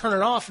to turn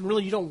it off, and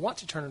really you don't want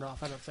to turn it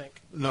off, I don't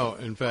think. No,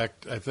 in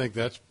fact, I think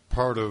that's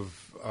part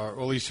of, at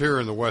least here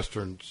in the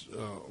Western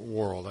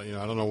world. You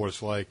know, I don't know what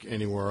it's like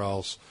anywhere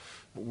else.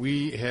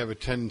 We have a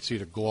tendency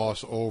to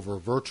gloss over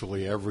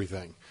virtually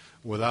everything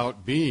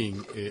without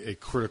being a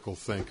critical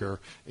thinker.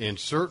 And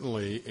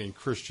certainly in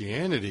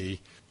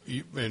Christianity,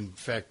 in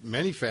fact,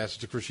 many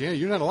facets of Christianity,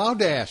 you're not allowed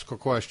to ask a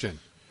question.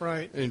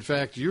 Right. In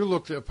fact, you're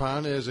looked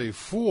upon as a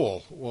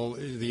fool. Well,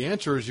 the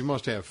answer is you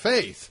must have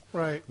faith.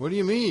 Right. What do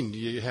you mean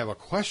you have a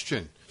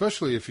question?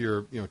 Especially if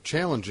you're, you know,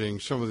 challenging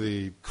some of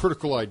the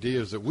critical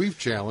ideas that we've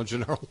challenged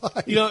in our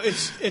life. You know,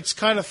 it's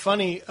kind of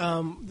funny.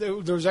 There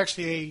was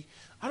actually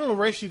I don't know,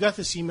 Rafe, if you got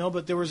this email,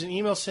 but there was an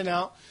email sent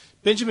out.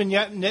 Benjamin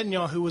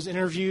Netanyahu was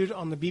interviewed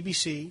on the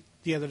BBC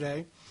the other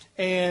day,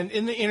 and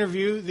in the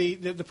interview,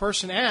 the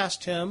person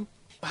asked him,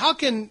 how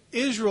can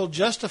Israel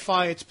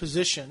justify its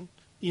position,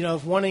 you know,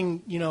 of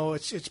wanting, you know,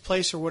 its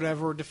place or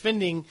whatever, or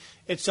defending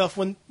itself,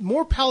 when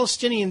more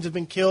Palestinians have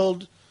been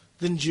killed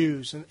than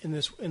Jews in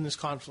this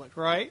conflict,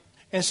 right?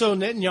 And so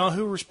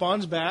Netanyahu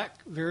responds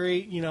back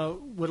very, you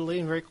know, wittily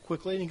and very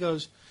quickly, and he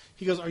goes,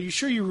 are you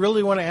sure you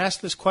really want to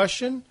ask this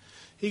question?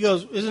 He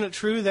goes, isn't it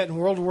true that in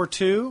World War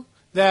II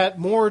that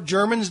more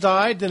Germans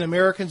died than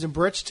Americans and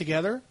Brits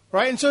together,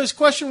 right? And so his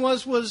question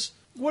was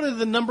what do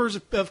the numbers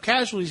of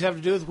casualties have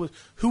to do with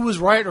who was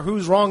right or who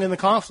was wrong in the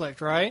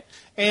conflict, right?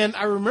 And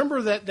I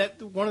remember that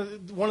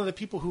one of the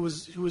people who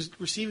was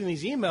receiving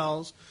these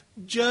emails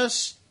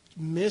just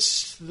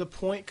missed the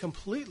point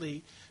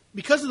completely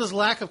because of this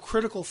lack of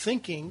critical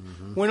thinking.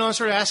 Went on and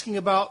started asking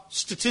about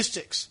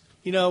statistics.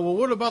 well,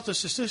 what about the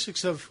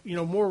statistics of,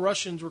 more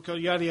Russians were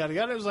killed, yada, yada,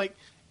 yada. It was like,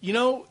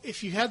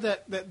 if you had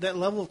that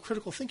level of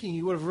critical thinking,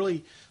 you would have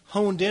really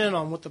honed in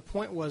on what the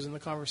point was in the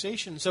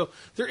conversation. So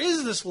there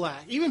is this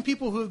lack. Even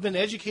people who have been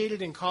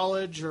educated in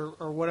college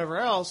or whatever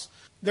else,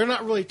 they're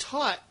not really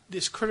taught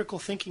this critical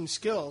thinking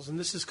skills. And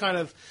this is kind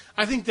of,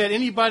 I think that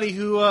anybody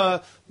who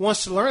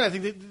wants to learn, I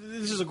think that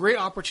this is a great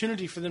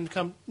opportunity for them to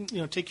come,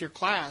 take your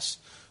class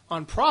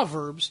on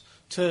Proverbs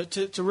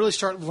to really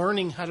start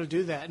learning how to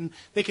do that. And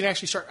they can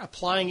actually start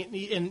applying it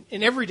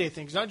in everyday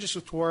things, not just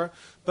with Torah,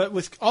 but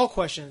with all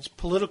questions,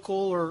 political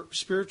or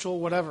spiritual,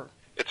 whatever.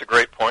 It's a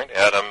great point,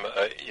 Adam.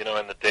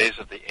 In the days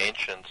of the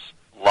ancients,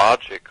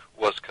 logic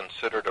was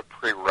considered a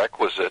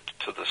prerequisite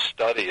to the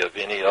study of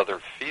any other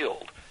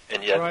field.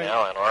 And yet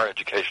now in our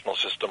educational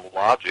system,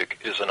 logic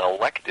is an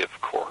elective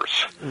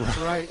course.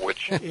 Right.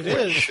 Which it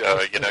is.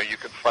 You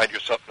can find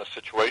yourself in a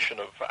situation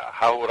of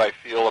how would I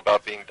feel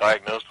about being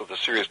diagnosed with a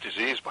serious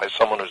disease by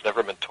someone who's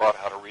never been taught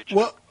how to reach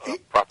a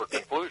proper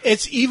conclusion.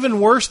 It's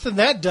even worse than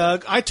that,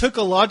 Doug. I took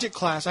a logic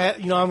class.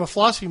 I'm a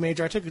philosophy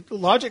major. I took a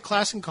logic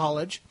class in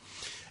college.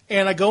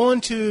 And I go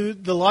into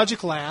the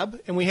logic lab,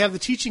 and we have the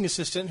teaching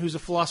assistant, who's a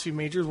philosophy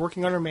major,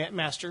 working on her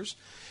master's.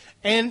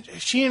 And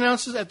she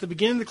announces at the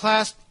beginning of the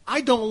class,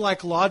 I don't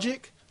like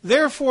logic.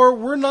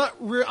 Therefore,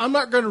 I'm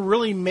not going to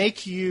really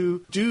make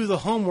you do the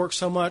homework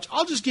so much.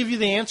 I'll just give you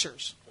the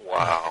answers.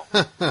 Wow.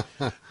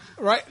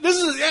 Right? This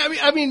is,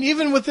 I mean,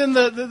 even within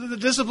the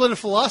discipline of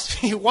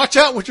philosophy, watch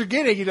out what you're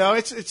getting.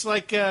 It's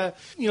like,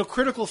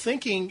 critical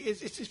thinking.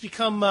 It's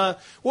become,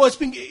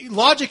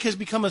 logic has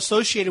become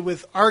associated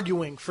with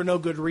arguing for no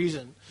good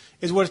reason,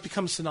 is what it's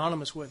become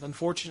synonymous with,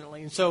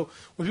 unfortunately. And so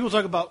when people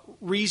talk about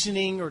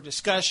reasoning or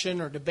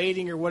discussion or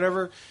debating or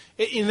whatever,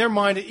 in their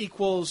mind it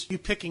equals you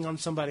picking on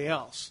somebody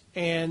else.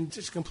 And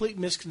it's a complete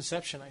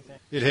misconception, I think.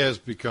 It has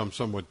become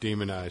somewhat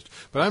demonized.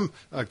 But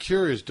I'm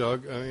curious,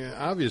 Doug. I mean,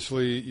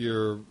 obviously,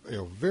 you're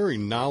very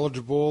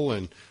knowledgeable,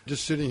 and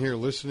just sitting here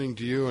listening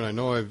to you, and I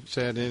know I've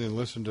sat in and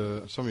listened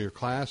to some of your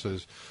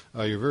classes,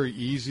 you're very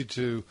easy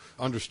to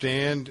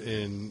understand,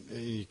 and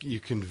you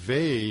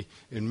convey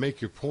and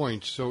make your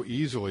points so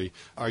easily.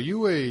 Are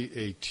you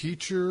a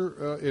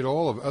teacher at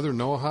all of other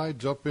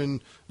Noahides up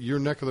in your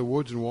neck of the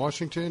woods in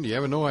Washington? Do you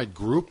have a Noahide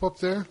group up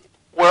there?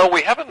 Well,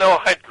 we have a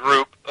Noahide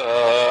group,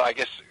 I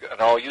guess, and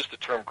I'll use the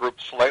term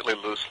group slightly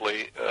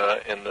loosely,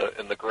 in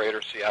the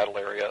greater Seattle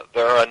area.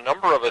 There are a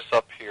number of us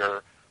up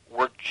here.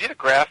 We're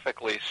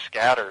geographically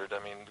scattered.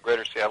 I mean, the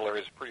greater Seattle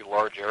area is a pretty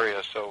large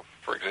area, so,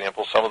 for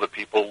example, some of the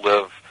people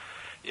live,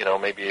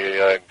 maybe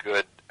a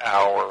good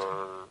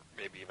hour,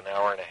 maybe even an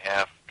hour and a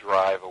half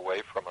drive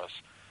away from us.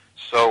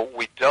 So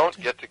we don't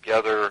get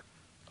together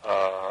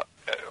on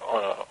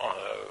a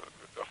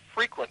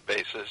frequent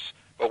basis,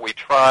 but we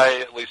try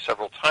at least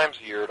several times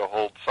a year to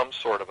hold some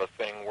sort of a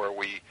thing where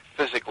we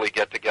physically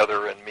get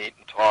together and meet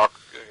and talk,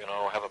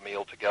 have a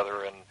meal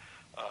together and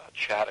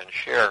chat and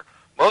share.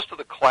 Most of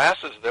the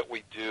classes that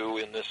we do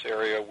in this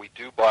area, we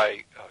do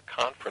by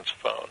conference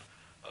phone.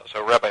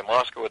 So Rabbi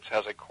Moskowitz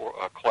has a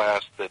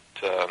class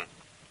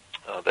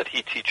that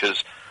he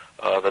teaches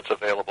that's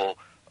available.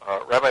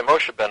 Rabbi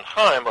Moshe Ben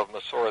Chaim of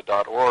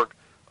Masorah.org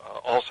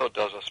also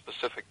does a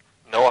specific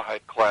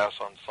Noahide class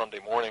on Sunday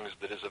mornings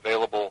that is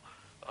available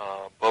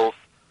both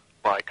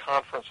by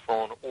conference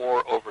phone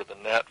or over the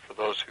net for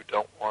those who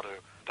don't want to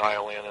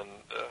dial in and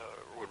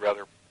would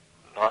rather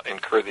not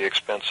incur the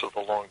expense of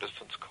the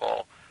long-distance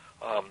call.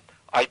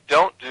 I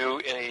don't do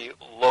any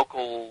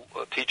local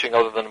teaching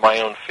other than my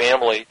own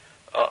family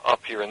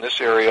up here in this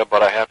area,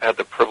 but I have had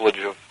the privilege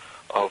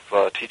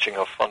of teaching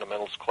a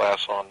fundamentals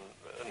class on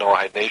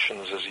Noahide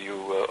nations, as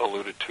you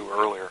alluded to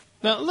earlier.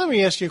 Now, let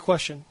me ask you a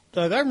question.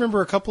 Doug, I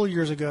remember a couple of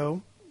years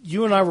ago,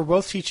 you and I were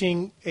both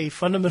teaching a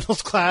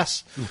fundamentals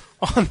class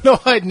on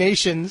Noahide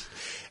nations,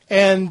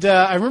 and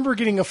I remember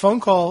getting a phone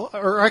call,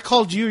 or I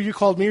called you, you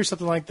called me, or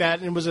something like that,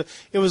 and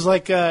it was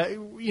like, I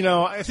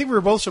think we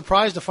were both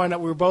surprised to find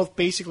out we were both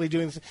basically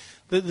doing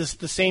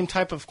the same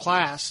type of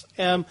class.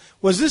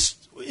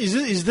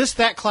 Is this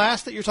that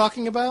class that you're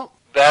talking about?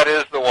 That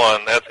is the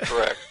one. That's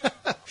correct.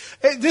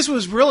 This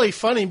was really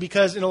funny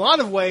because in a lot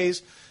of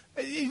ways,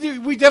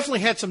 we definitely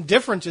had some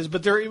differences,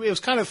 but it was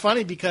kind of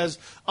funny because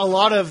a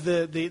lot of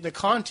the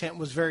content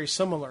was very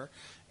similar.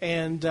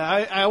 And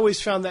I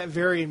always found that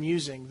very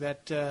amusing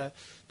that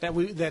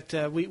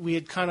we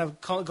had kind of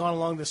gone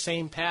along the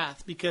same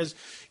path because,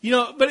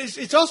 but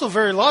it's also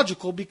very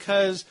logical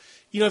because,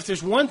 if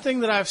there's one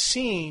thing that I've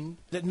seen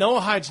that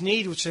Noahides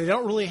need, which they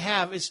don't really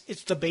have,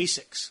 it's the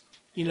basics.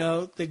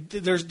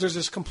 There's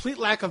this complete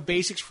lack of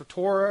basics for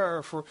Torah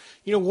or for,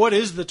 what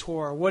is the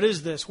Torah? What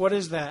is this? What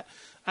is that?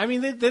 I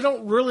mean, they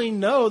don't really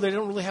know. They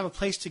don't really have a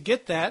place to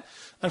get that.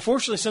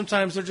 Unfortunately,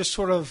 sometimes they're just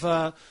sort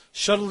of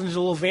shuttled into a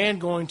little van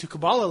going to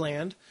Kabbalah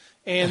land,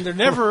 and they're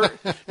never,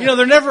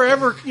 they're never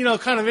ever,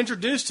 kind of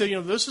introduced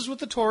to, this is what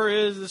the Torah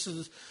is.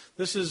 This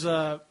this is,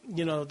 the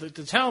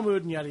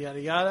Talmud and yada, yada,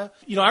 yada.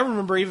 I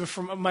remember even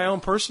from my own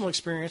personal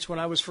experience when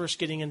I was first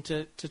getting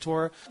into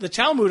Torah, the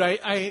Talmud,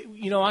 I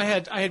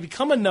had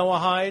become a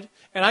Noahide,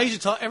 and I used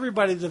to tell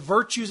everybody the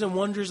virtues and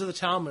wonders of the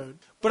Talmud.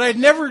 But I'd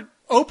never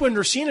opened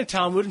or seen a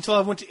Talmud until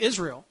I went to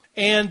Israel.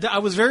 And I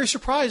was very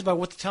surprised by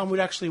what the Talmud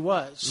actually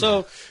was.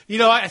 So,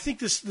 I think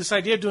this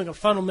idea of doing a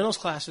fundamentals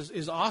class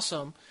is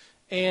awesome.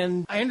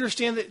 And I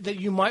understand that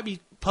you might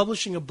be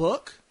publishing a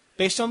book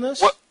based on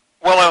this? Well,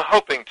 I'm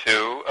hoping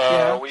to.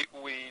 Yeah. We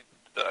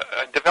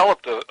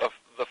developed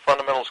the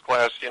fundamentals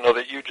class,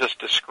 that you just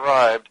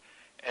described.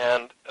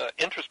 And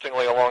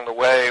interestingly, along the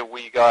way,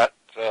 we got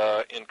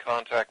in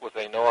contact with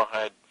a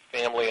Noahide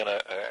family and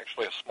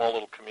actually a small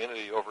little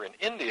community over in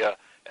India.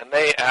 And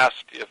they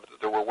asked if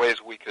there were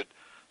ways we could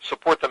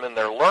support them in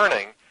their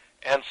learning.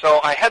 And so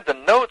I had the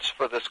notes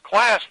for this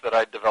class that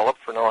I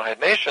developed for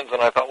Noahide Nations,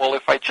 and I thought, well,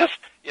 if I just,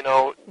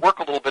 work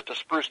a little bit to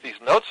spruce these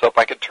notes up,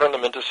 I could turn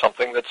them into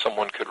something that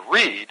someone could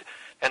read.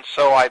 And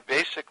so I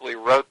basically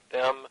wrote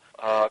them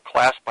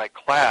class by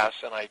class,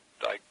 and I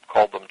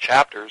called them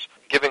chapters,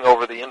 giving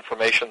over the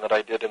information that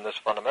I did in this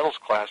fundamentals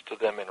class to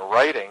them in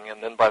writing.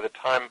 And then by the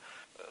time,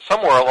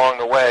 somewhere along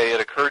the way, it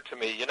occurred to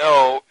me,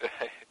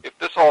 if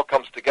this all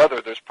comes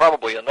together, there's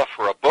probably enough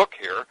for a book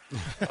here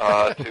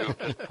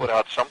to put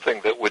out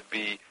something that would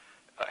be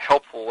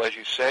helpful, as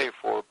you say,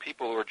 for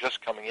people who are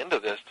just coming into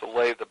this to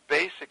lay the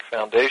basic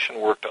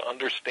foundation work to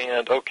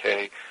understand,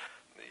 okay,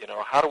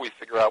 how do we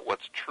figure out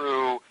what's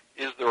true?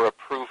 Is there a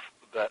proof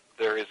that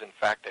there is, in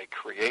fact, a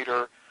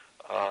creator?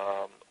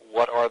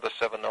 What are the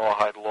 7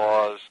 Noahide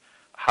laws?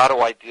 How do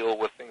I deal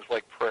with things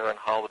like prayer and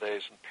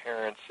holidays and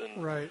parents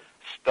and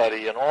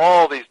study and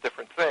all these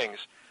different things?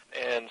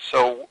 And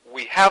so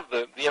we have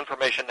the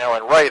information now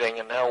in writing,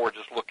 and now we're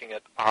just looking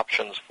at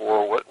options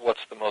for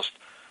what's the most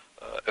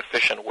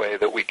efficient way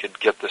that we could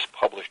get this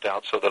published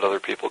out so that other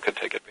people could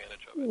take advantage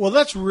of it. Well,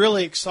 that's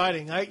really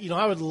exciting.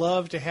 I would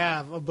love to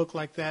have a book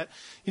like that.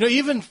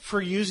 Even for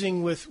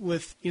using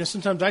with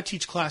sometimes I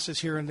teach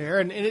classes here and there,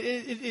 and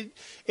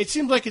it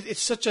seems like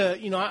it's such a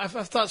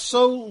I've thought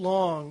so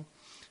long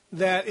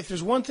that if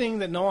there's one thing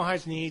that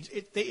Noahides needs,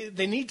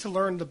 they need to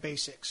learn the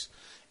basics.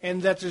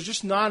 And that there's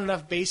just not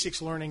enough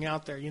basics learning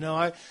out there.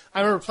 I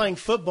remember playing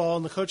football,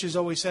 and the coaches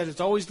always said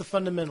it's always the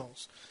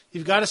fundamentals.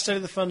 You've got to study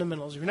the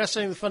fundamentals. If you're not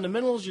studying the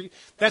fundamentals,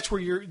 that's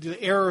where the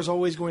error is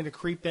always going to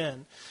creep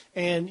in.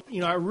 And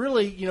I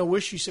really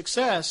wish you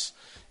success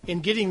in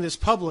getting this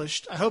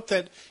published. I hope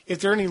that if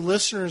there are any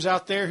listeners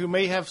out there who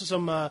may have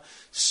some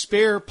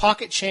spare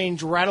pocket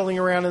change rattling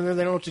around in there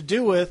they don't know what to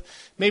do with,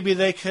 maybe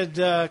they could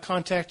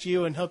contact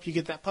you and help you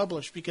get that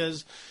published,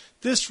 because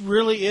this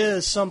really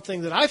is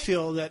something that I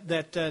feel that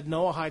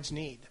Noahides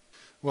need.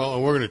 Well,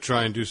 and we're going to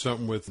try and do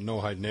something with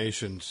Noahide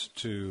Nations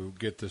to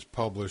get this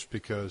published,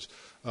 because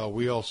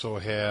we also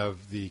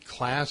have the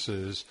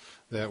classes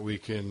that we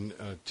can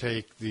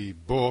take the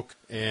book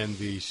and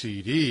the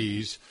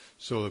CDs,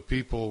 so that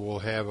people will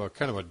have a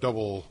kind of a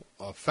double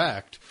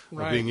effect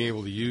of being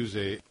able to use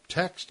a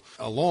text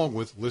along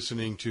with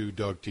listening to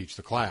Doug teach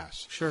the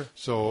class. Sure.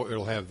 So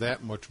it'll have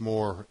that much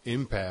more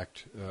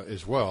impact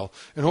as well.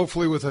 And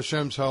hopefully with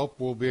Hashem's help,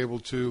 we'll be able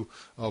to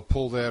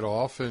pull that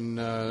off. And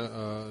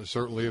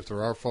certainly if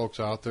there are folks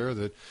out there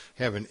that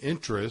have an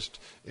interest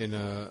in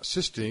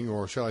assisting,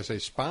 or shall I say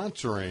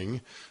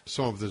sponsoring,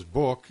 some of this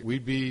book,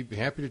 we'd be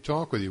happy to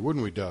talk with you,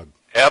 wouldn't we, Doug?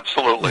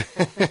 Absolutely.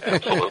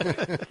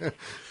 Absolutely.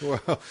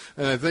 Well,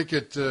 and I think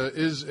it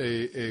is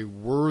a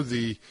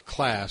worthy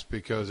class,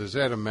 because, as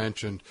Adam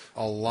mentioned,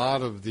 a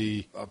lot of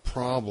the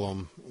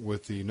problem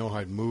with the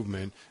Noahide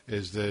movement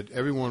is that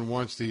everyone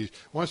wants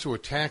to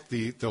attack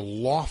the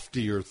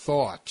loftier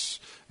thoughts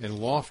and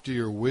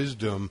loftier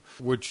wisdom,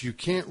 which you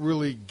can't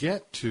really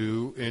get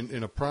to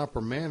in a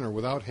proper manner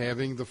without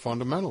having the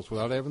fundamentals,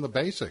 without having the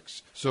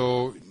basics.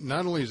 So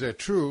not only is that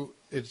true,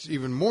 it's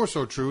even more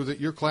so true that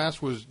your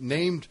class was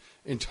named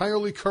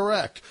entirely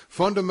correct,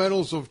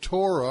 Fundamentals of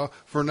Torah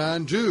for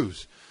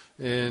Non-Jews.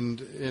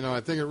 And,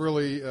 I think it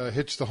really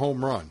hits the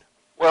home run.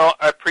 Well,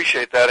 I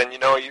appreciate that. And,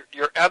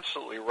 you're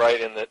absolutely right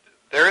in that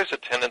there is a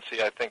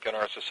tendency, I think, in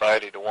our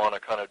society to want to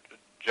kind of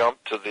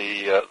jump to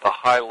the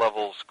high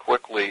levels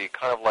quickly,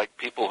 kind of like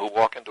people who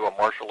walk into a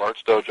martial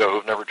arts dojo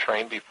who've never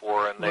trained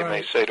before, and they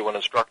may say to an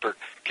instructor,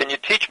 "Can you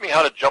teach me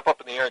how to jump up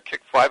in the air and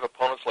kick 5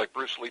 opponents like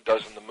Bruce Lee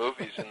does in the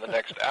movies in the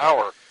next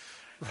hour?"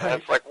 And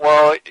it's like,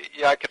 well,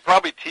 yeah, I could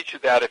probably teach you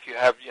that if you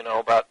have,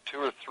 about 2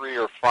 or 3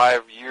 or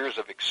 5 years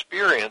of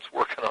experience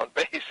working on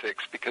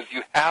basics, because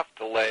you have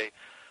to lay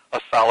a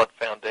solid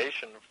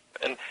foundation.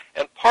 And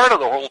part of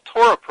the whole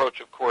Torah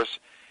approach, of course,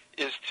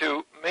 is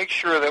to make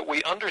sure that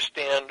we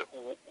understand,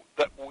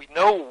 that we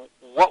know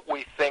what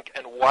we think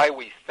and why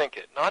we think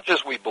it. Not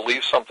just we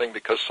believe something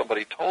because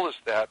somebody told us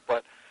that,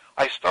 but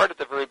I start at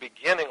the very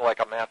beginning like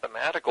a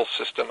mathematical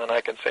system, and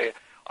I can say,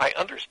 I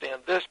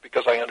understand this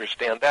because I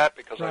understand that,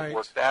 because I've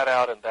worked that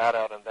out and that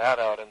out and that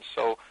out. And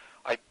so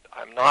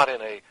I'm not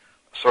in a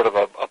sort of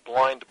a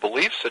blind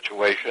belief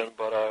situation,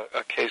 but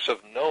a case of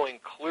knowing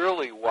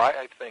clearly why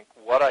I think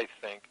what I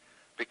think,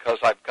 because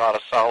I've got a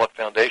solid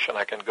foundation.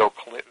 I can go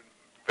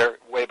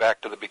way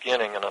back to the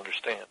beginning and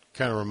understand.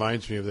 Kind of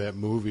reminds me of that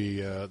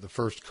movie, The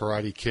First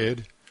Karate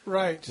Kid.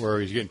 Right. Where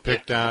he's getting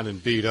picked on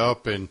and beat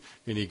up, and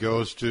he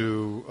goes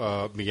to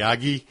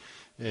Miyagi,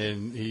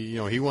 and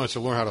he wants to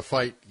learn how to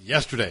fight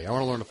yesterday. I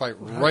want to learn to fight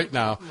right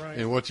now. Right.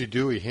 And what's he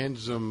do? He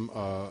hands him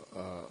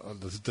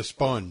the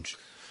sponge.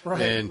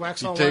 Right. And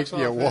wax he on, takes,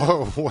 wax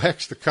off.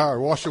 wax the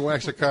car, wash and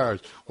wax the cars.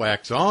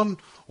 Wax on,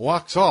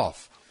 wax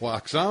off.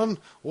 Wax on,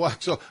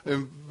 wax off.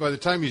 And by the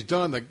time he's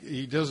done,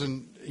 he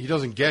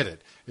doesn't get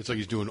it. It's like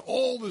he's doing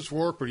all this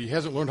work, but he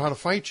hasn't learned how to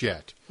fight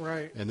yet.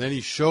 Right. And then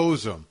he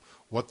shows him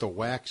what the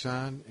wax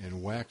on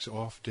and wax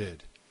off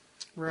did.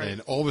 Right.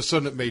 And all of a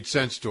sudden it made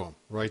sense to him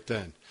right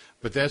then.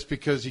 But that's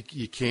because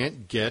you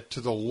can't get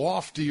to the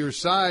loftier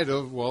side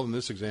of, well, in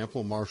this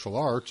example, martial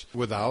arts,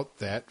 without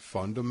that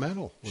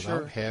fundamental,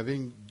 without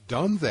having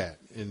done that.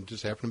 And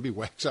just happen to be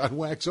wax on,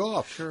 wax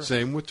off. Sure.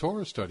 Same with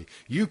Torah study.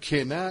 You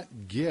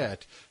cannot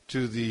get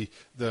to the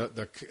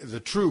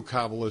true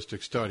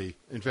Kabbalistic study.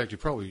 In fact, you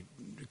probably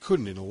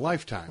couldn't in a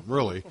lifetime,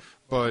 really.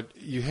 But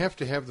you have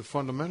to have the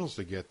fundamentals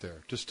to get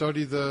there. To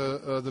study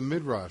the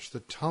Midrash,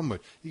 the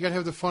Talmud, you got to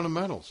have the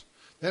fundamentals.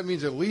 That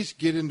means at least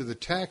get into the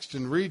text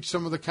and read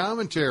some of the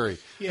commentary.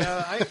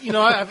 Yeah,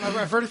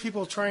 I've heard of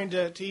people trying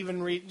to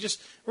even read.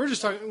 We're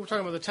talking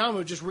about the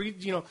Talmud. Just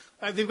read.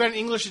 They've got an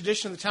English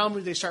edition of the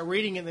Talmud. They start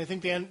reading it, and they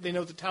think they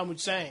know what the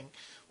Talmud's saying.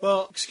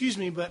 Well, excuse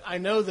me, but I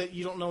know that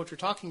you don't know what you're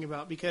talking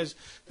about, because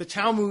the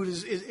Talmud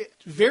is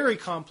very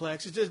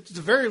complex. It's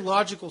a very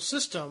logical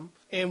system,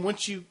 and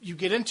once you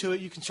get into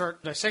it, you can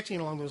start dissecting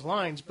along those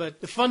lines.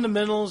 But the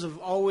fundamentals have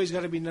always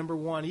got to be number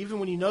one. Even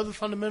when you know the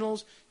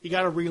fundamentals, you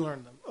got to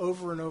relearn them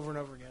over and over and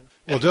over again.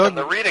 Well, Doug, and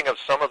the reading of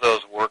some of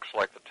those works,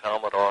 like the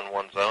Talmud on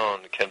one's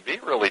own, can be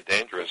really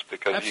dangerous,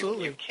 because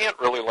you can't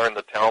really learn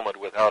the Talmud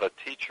without a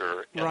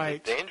teacher. And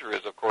right. The danger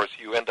is, of course,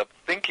 you end up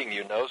thinking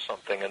you know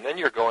something, and then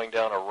you're going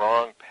down a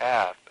wrong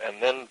path,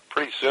 and then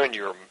pretty soon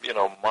you're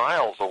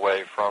miles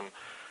away from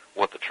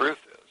what the truth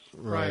is.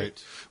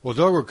 Right. Well,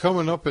 Doug, we're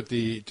coming up to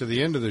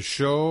the end of the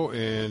show,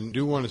 and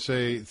do want to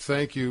say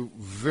thank you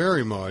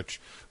very much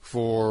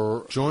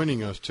for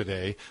joining us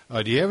today.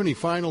 Do you have any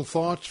final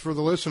thoughts for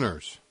the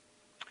listeners?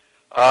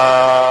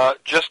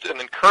 Just an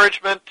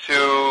encouragement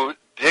to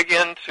dig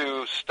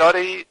into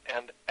study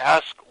and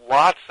ask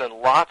lots and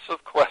lots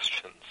of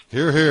questions.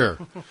 Hear, hear.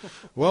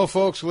 Well,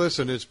 folks,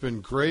 listen, it's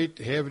been great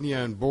having you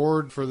on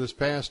board for this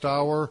past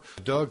hour.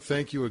 Doug,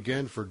 thank you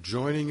again for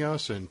joining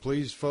us, and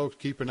please, folks,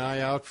 keep an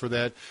eye out for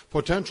that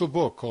potential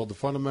book called The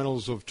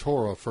Fundamentals of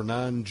Torah for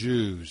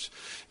Non-Jews.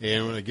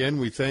 And again,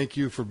 we thank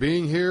you for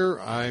being here.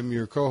 I'm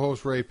your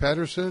co-host, Ray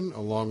Patterson,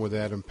 along with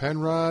Adam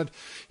Penrod,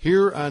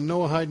 here on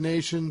Noahide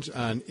Nations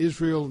on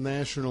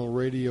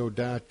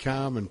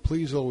IsraelNationalRadio.com. And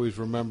please always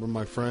remember,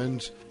 my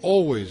friends,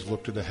 always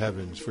look to the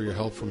heavens for your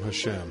help from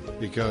Hashem,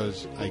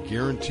 because I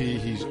guarantee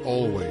He's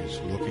always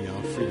looking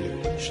out for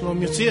you.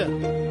 Shalom Yatzia.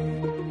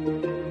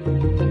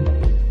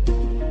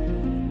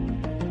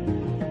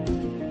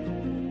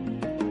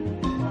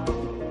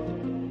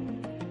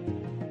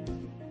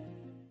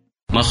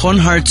 Machon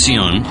Har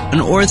Zion,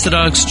 an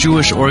Orthodox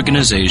Jewish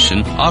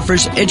organization,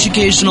 offers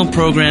educational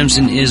programs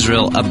in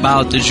Israel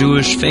about the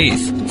Jewish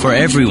faith for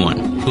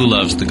everyone who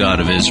loves the God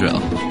of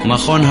Israel.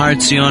 Machon Har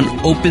Zion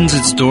opens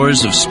its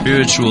doors of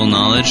spiritual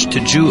knowledge to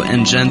Jew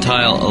and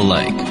Gentile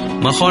alike.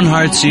 Machon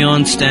Har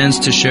Zion stands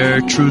to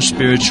share true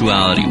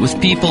spirituality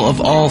with people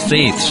of all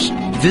faiths.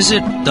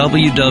 Visit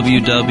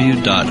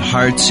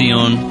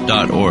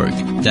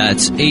www.hartzion.org.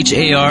 That's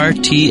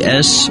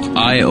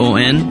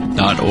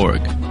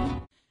HARTSION.org.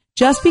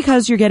 Just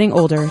because you're getting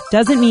older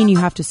doesn't mean you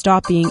have to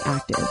stop being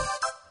active.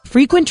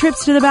 Frequent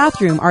trips to the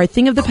bathroom are a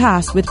thing of the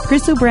past with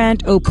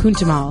Prisobrand O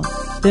Puntimal,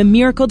 the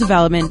miracle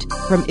development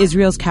from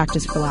Israel's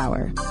cactus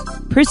flower.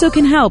 Priso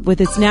can help with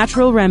its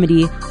natural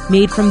remedy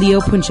made from the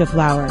Opuntia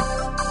flower.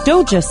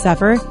 Don't just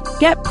suffer,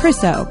 get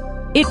Priso.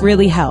 It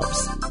really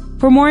helps.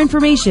 For more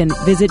information,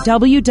 visit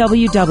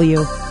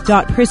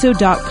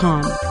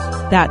www.priso.com.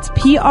 That's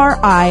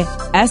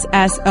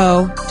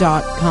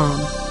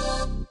PRISSO.com.